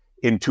treaty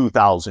in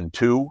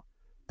 2002.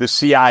 The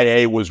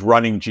CIA was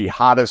running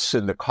jihadists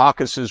in the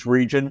Caucasus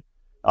region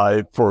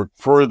for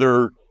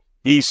further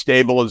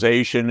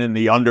destabilization in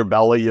the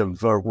underbelly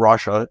of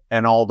Russia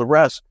and all the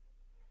rest.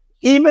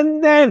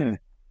 Even then,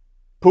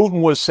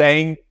 Putin was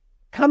saying,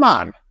 come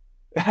on,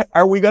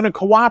 are we going to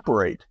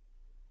cooperate?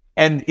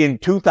 And in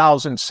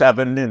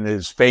 2007, in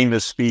his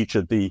famous speech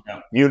at the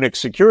Munich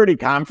Security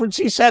Conference,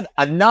 he said,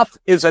 enough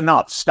is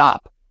enough,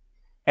 stop.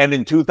 And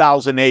in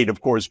 2008,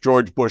 of course,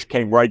 George Bush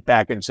came right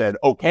back and said,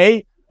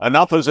 okay,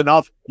 enough is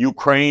enough,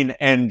 Ukraine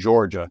and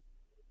Georgia.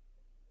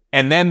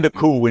 And then the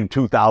coup in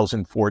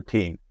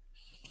 2014.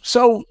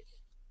 So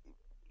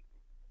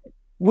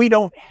we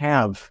don't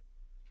have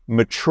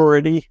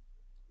maturity,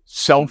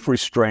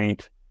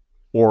 self-restraint,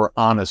 or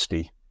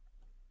honesty.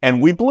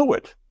 And we blew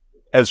it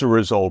as a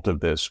result of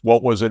this.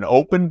 What was an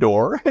open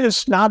door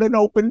is not an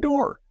open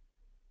door.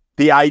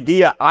 The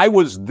idea, I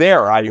was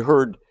there, I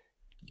heard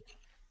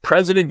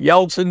President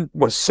Yeltsin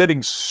was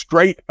sitting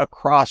straight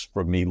across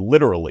from me,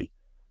 literally,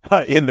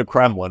 in the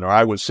Kremlin, or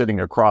I was sitting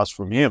across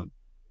from him.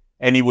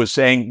 And he was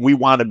saying, we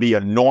want to be a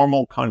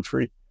normal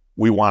country.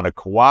 We want to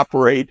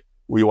cooperate.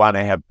 We want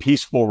to have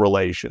peaceful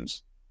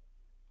relations.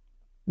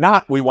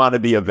 Not we want to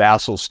be a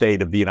vassal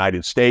state of the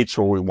United States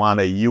or we want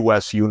a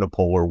U.S.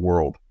 unipolar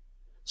world.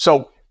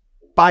 So,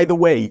 by the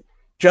way,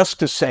 just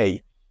to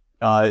say,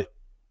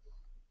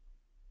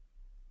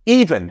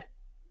 even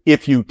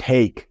if you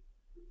take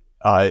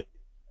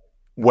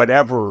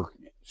whatever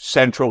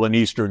Central and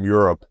Eastern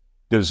Europe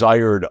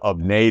desired of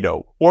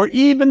NATO, or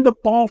even the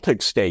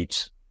Baltic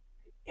states,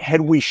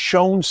 had we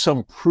shown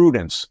some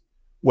prudence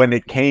when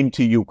it came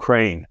to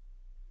Ukraine,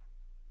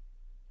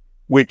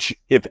 which,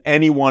 if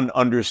anyone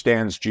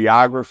understands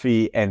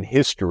geography and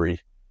history,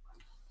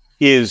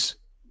 is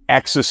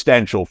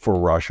existential for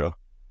Russia,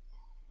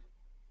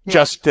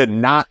 just to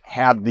not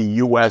have the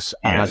U.S.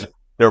 on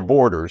their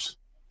borders.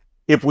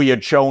 If we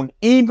had shown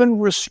even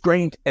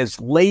restraint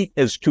as late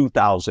as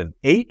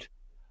 2008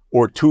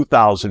 or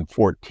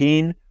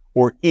 2014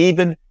 or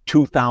even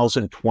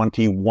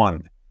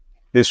 2021,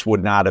 this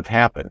would not have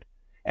happened.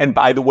 And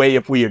by the way,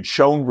 if we had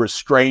shown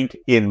restraint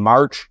in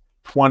March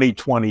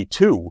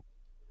 2022,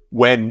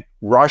 when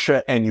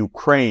Russia and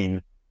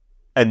Ukraine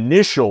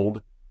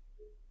initialed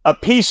a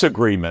peace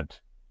agreement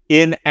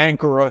in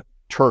Ankara,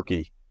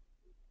 Turkey,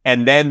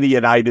 and then the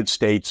United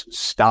States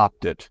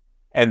stopped it.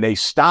 And they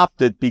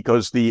stopped it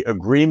because the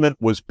agreement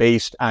was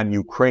based on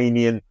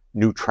Ukrainian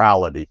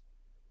neutrality.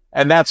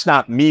 And that's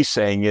not me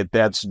saying it,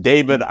 that's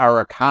David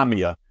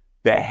Arakhamia,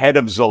 the head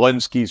of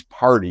Zelensky's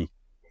party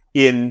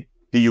in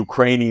the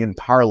Ukrainian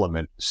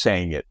parliament,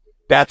 saying it.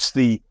 That's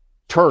the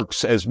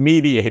Turks as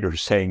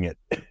mediators saying it.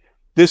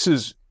 This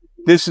is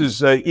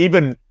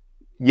even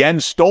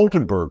Jens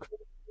Stoltenberg,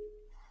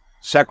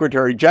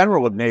 Secretary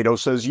General of NATO,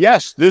 says,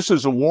 yes, this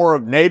is a war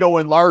of NATO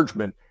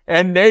enlargement,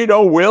 and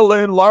NATO will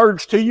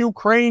enlarge to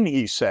Ukraine,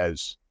 he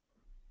says.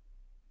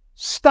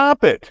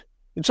 Stop it.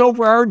 It's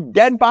over our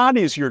dead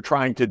bodies you're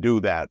trying to do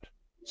that.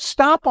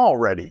 Stop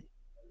already.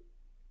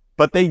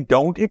 But they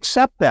don't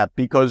accept that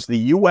because the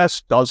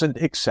U.S.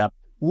 doesn't accept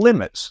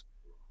limits.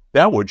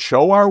 That would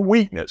show our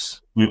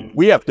weakness.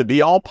 We have to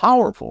be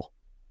all-powerful.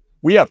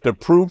 We have to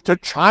prove to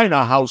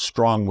China how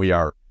strong we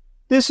are.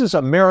 This is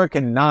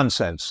American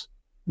nonsense,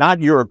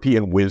 not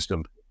European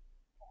wisdom.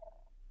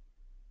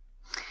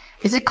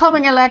 Is it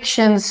coming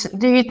elections?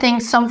 Do you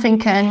think something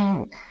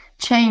can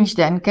change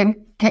then? Can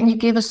you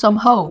give us some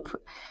hope?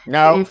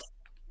 No.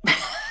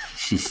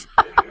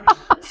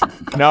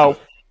 No,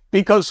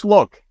 because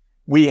look,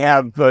 we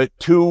have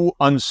two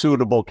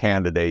unsuitable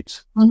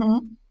candidates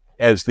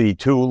as the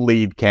two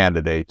lead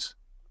candidates.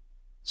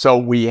 So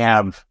we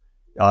have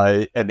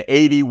an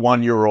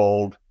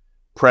 81-year-old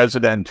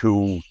president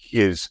who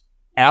is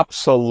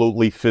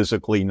absolutely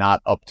physically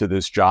not up to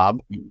this job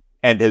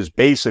and has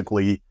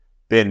basically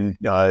been,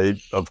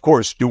 of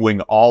course,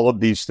 doing all of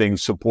these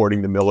things,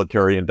 supporting the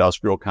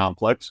military-industrial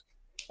complex.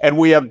 And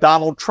we have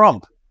Donald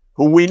Trump,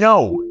 who we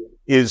know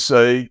is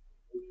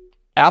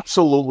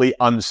absolutely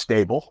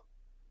unstable.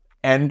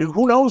 And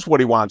who knows what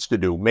he wants to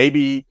do?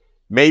 Maybe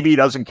he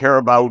doesn't care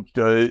about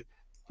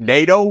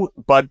NATO,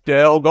 but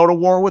he'll go to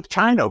war with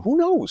China. Who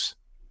knows?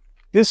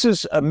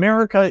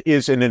 America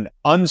is in an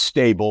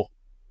unstable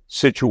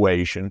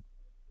situation,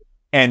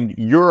 and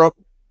Europe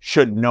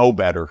should know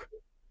better.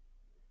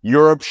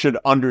 Europe should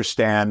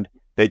understand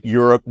that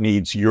Europe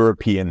needs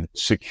European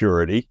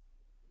security.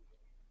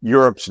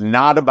 Europe's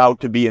not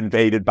about to be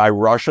invaded by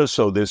Russia,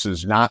 so this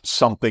is not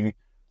something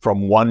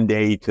from one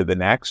day to the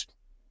next.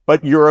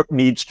 But Europe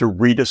needs to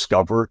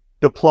rediscover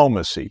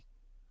diplomacy.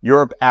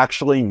 Europe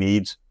actually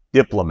needs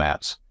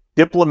diplomats.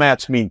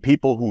 Diplomats mean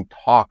people who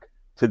talk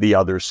to the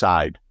other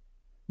side,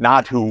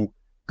 not who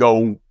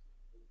go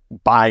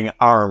buying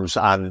arms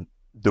on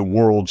the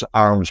world's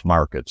arms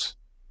markets.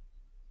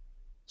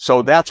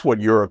 So that's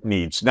what Europe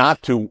needs,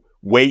 not to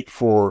wait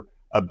for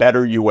a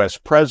better U.S.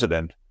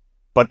 president,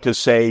 but to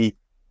say,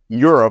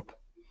 Europe,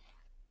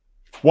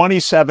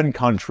 27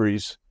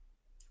 countries,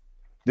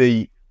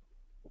 the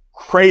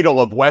cradle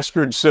of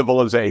Western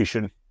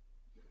civilization,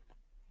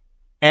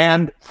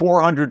 and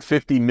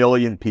 450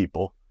 million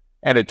people,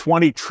 and a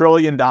 $20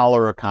 trillion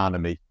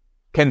economy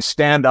can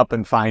stand up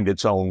and find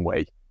its own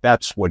way.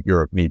 That's what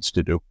Europe needs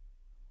to do.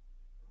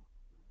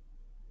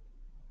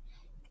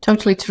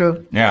 Totally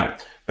true. Yeah.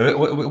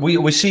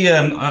 We see,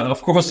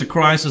 of course, the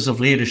crisis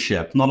of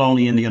leadership, not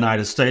only in the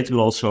United States, but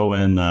also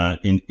in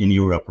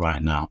Europe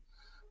right now.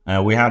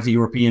 We have the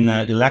European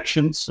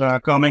elections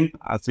coming.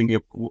 I think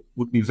it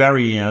would be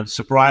very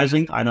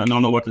surprising. I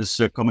don't know what is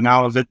coming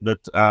out of it, but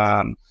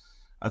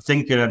I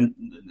think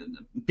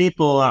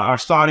people are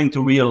starting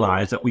to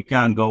realize that we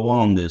can't go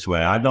on this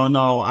way. I don't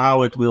know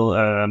how it will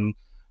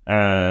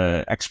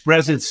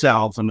express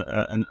itself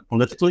and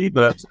politically,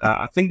 but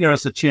I think there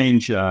is a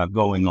change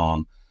going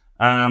on.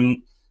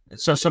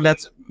 So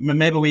let's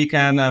maybe we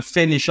can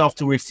finish off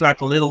to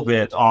reflect a little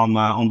bit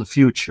on the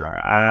future.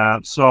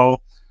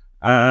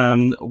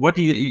 What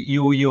do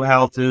you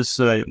held this?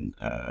 You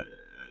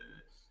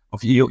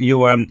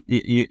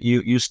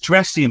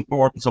stress the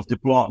importance of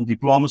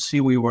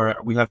diplomacy.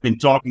 We have been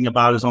talking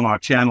about this on our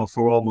channel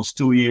for almost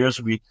 2 years.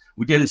 We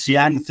didn't see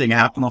anything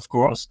happen, of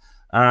course.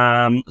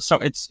 So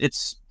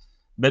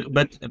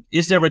but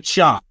is there a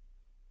chance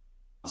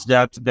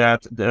that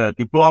the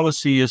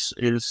diplomacy is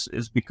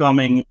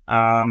becoming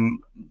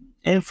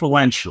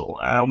influential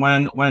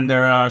when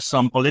there are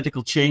some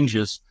political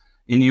changes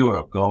in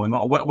Europe going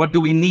on? What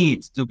do we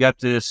need to get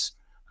this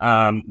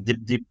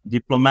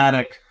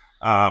diplomatic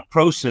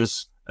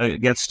process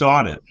get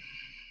started?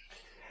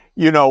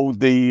 You know,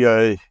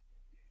 the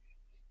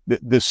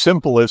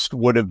simplest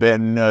would have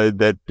been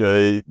that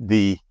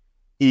the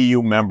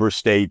EU member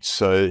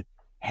states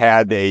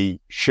had a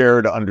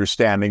shared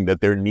understanding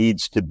that there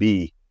needs to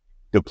be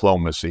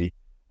diplomacy.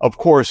 Of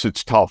course,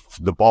 it's tough.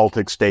 The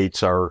Baltic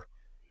states are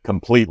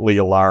completely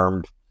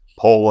alarmed.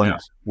 Poland,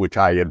 which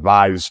I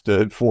advised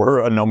for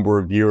a number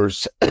of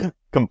years,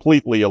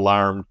 completely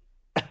alarmed.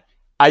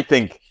 I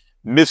think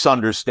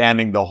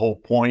misunderstanding the whole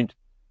point.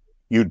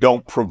 You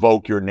don't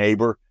provoke your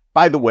neighbor.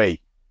 By the way,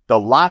 the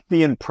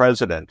Latvian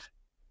president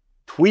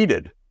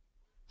tweeted,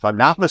 if I'm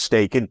not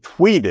mistaken,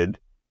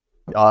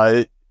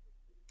 that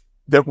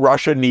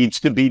Russia needs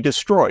to be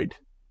destroyed.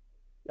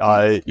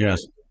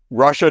 Yes.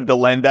 Russia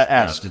delenda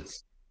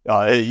est.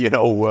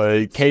 Cato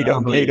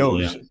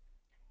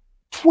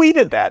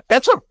tweeted that.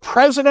 That's a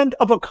president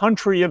of a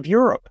country of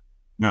Europe.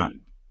 Yeah.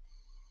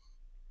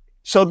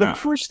 So the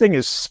first thing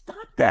is stop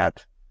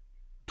that.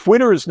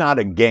 Twitter is not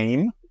a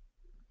game.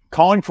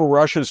 Calling for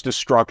Russia's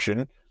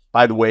destruction,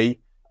 by the way,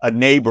 a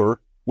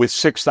neighbor with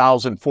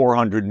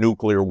 6,400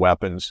 nuclear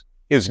weapons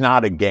is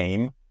not a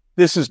game.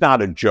 This is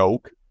not a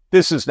joke.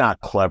 This is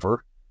not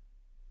clever.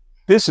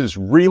 This is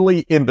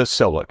really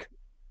imbecilic.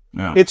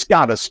 Yeah. It's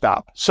got to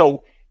stop.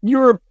 So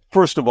Europe,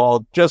 first of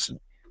all, just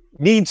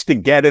needs to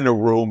get in a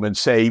room and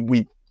say,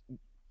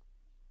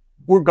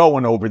 we're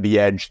going over the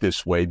edge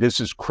this way. This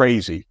is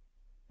crazy.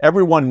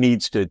 Everyone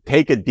needs to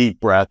take a deep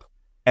breath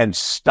and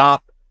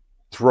stop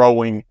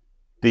throwing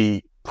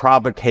the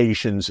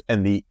provocations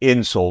and the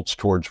insults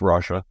towards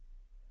Russia,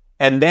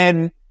 and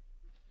then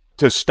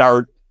to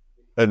start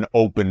an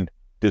open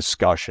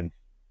discussion.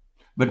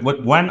 But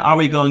when are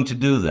we going to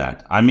do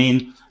that? I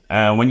mean,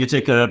 when you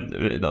take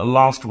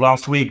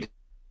last week,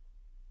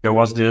 there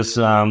was this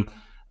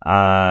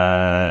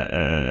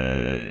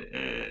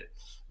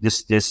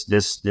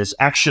this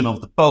action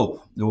of the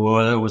Pope, who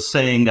was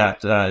saying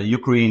that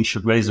Ukraine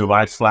should raise the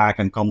white flag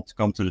and come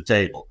to the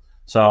table.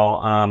 So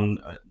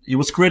he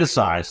was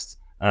criticized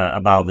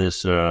about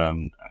this.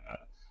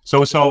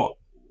 So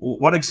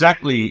what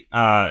exactly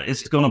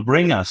is going to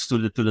bring us to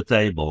the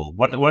table?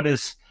 What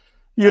is?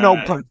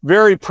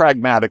 Very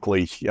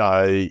pragmatically,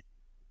 I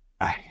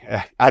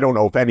don't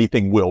know if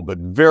anything will, but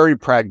very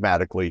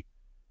pragmatically,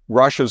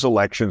 Russia's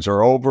elections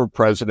are over.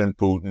 President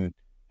Putin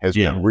has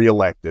been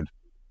reelected.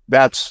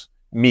 That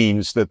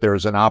means that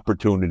there's an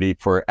opportunity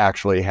for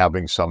actually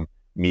having some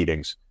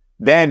meetings.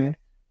 Then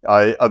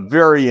a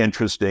very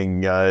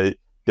interesting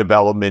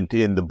development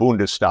in the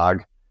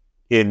Bundestag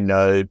in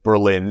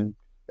Berlin,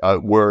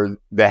 where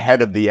the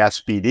head of the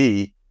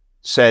SPD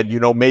said,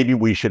 maybe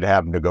we should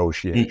have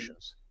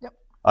negotiations.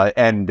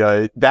 And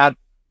that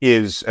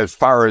is, as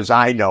far as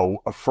I know,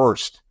 a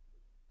first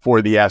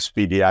for the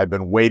SPD. I've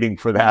been waiting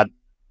for that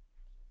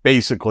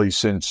basically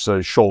since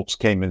Scholz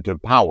came into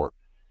power.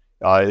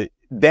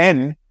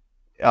 Then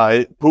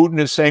Putin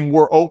is saying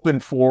we're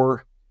open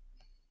for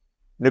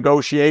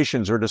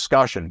negotiations or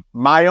discussion.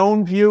 My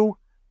own view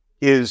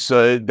is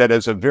that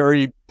as a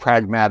very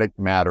pragmatic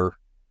matter,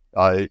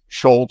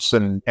 Scholz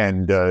and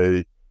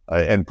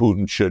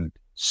Putin should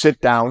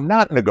sit down,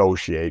 not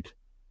negotiate,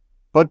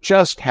 but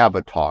just have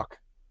a talk,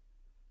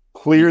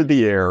 clear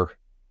the air,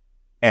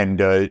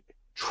 and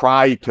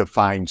try to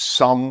find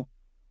some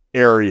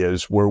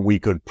areas where we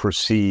could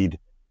proceed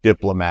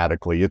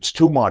diplomatically. It's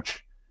too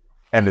much,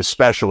 and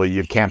especially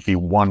you can't be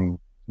one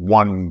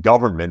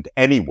government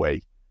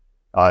anyway.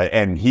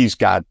 And he's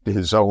got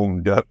his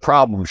own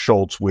problem,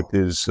 Scholz, with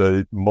his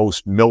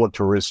most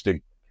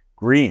militaristic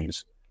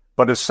Greens.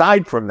 But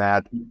aside from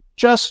that,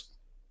 just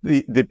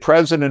the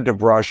president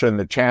of Russia and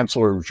the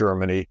chancellor of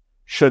Germany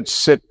should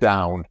sit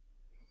down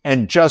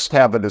and just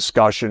have a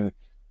discussion.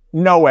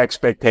 No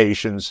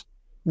expectations,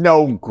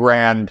 no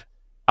grand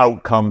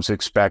outcomes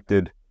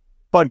expected,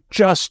 but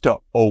just to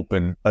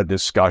open a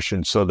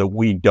discussion so that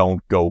we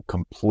don't go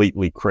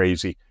completely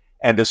crazy.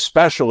 And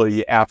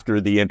especially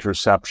after the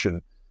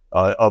interception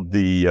of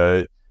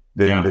the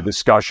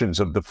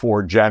discussions of the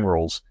four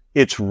generals,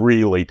 it's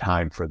really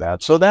time for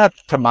that. So that,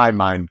 to my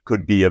mind,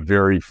 could be a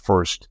very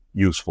first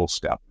useful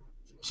step.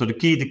 So the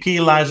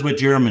key lies with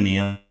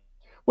Germany.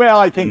 Well,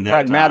 I think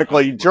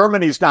pragmatically,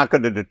 Germany's not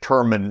going to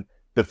determine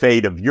the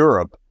fate of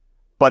Europe,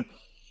 but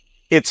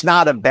it's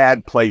not a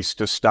bad place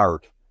to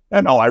start.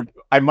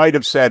 I might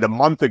have said a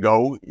month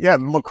ago,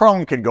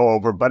 Macron can go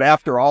over, but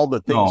after all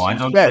the things I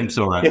don't think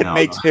so right now.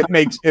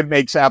 It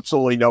makes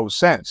absolutely no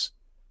sense.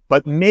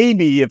 But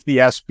maybe if the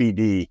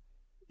SPD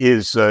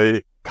is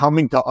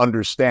coming to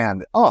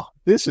understand,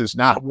 this is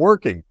not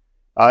working,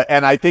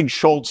 and I think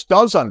Scholz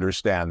does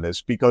understand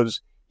this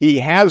because he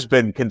has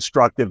been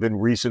constructive in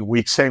recent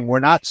weeks, saying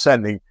we're not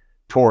sending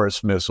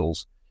Taurus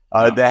missiles.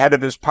 The head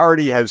of his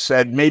party has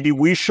said maybe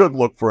we should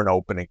look for an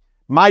opening.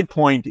 My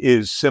point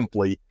is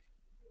simply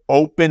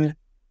open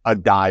a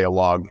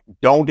dialogue.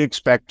 Don't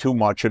expect too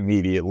much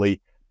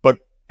immediately, but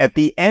at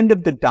the end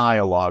of the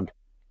dialogue,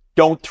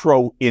 don't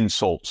throw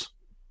insults.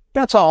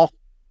 That's all.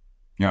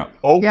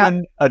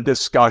 Open a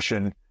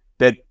discussion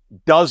that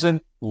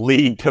doesn't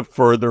lead to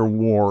further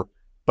war,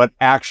 but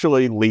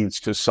actually leads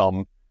to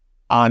some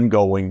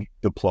ongoing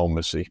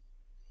diplomacy.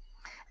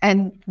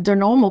 And the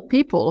normal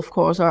people, of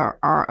course,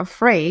 are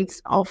afraid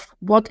of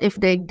what if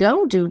they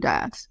don't do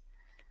that.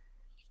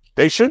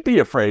 They should be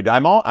afraid.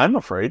 I'm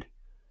afraid.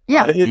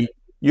 Yeah.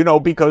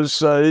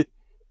 Because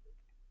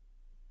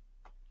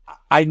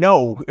I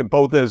know,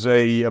 both as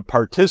a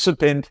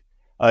participant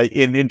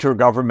in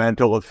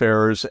intergovernmental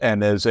affairs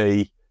and as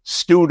a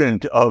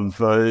student of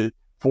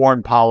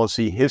foreign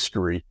policy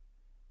history,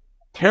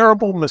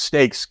 terrible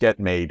mistakes get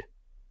made.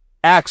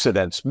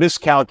 Accidents,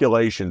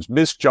 miscalculations,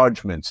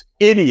 misjudgments,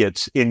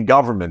 idiots in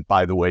government,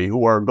 by the way,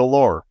 who are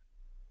galore.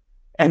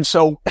 And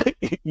so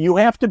you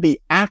have to be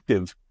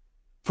active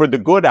for the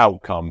good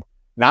outcome,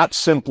 not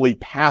simply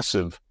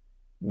passive,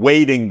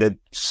 waiting that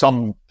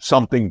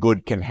something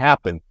good can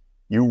happen.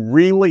 You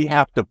really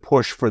have to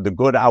push for the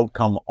good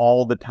outcome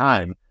all the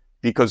time,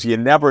 because you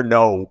never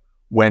know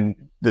when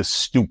the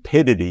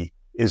stupidity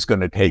is going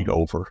to take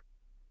over.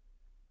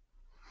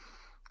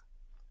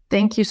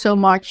 Thank you so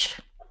much.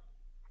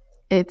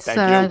 It's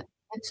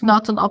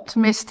not an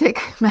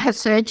optimistic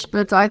message,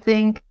 but I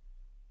think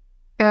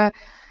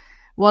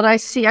what I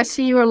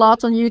see you a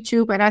lot on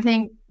YouTube, and I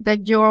think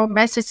that your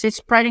message is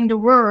spreading the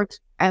word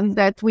and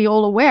that we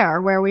all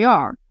aware where we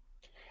are.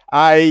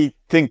 I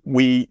think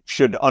we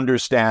should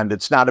understand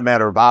it's not a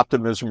matter of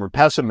optimism or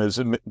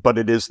pessimism, but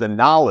it is the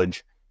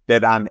knowledge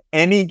that on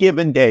any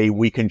given day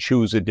we can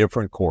choose a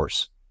different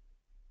course.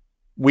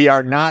 We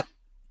are not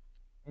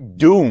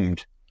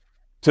doomed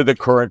to the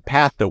current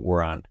path that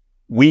we're on.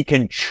 We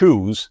can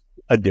choose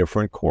a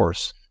different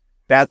course.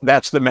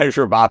 That's the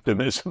measure of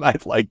optimism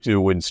I'd like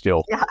to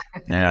instill. Yeah.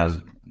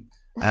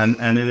 And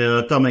in an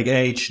atomic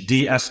age,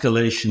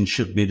 de-escalation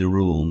should be the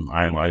rule,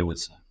 I would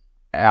say.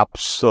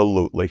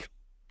 Absolutely.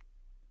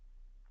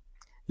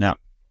 Yeah.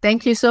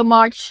 Thank you so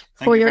much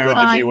for your time.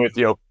 Great to be with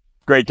you.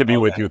 Great to be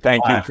with you.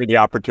 Thank you for the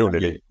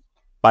opportunity.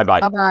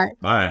 Bye-bye. Bye-bye.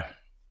 Bye.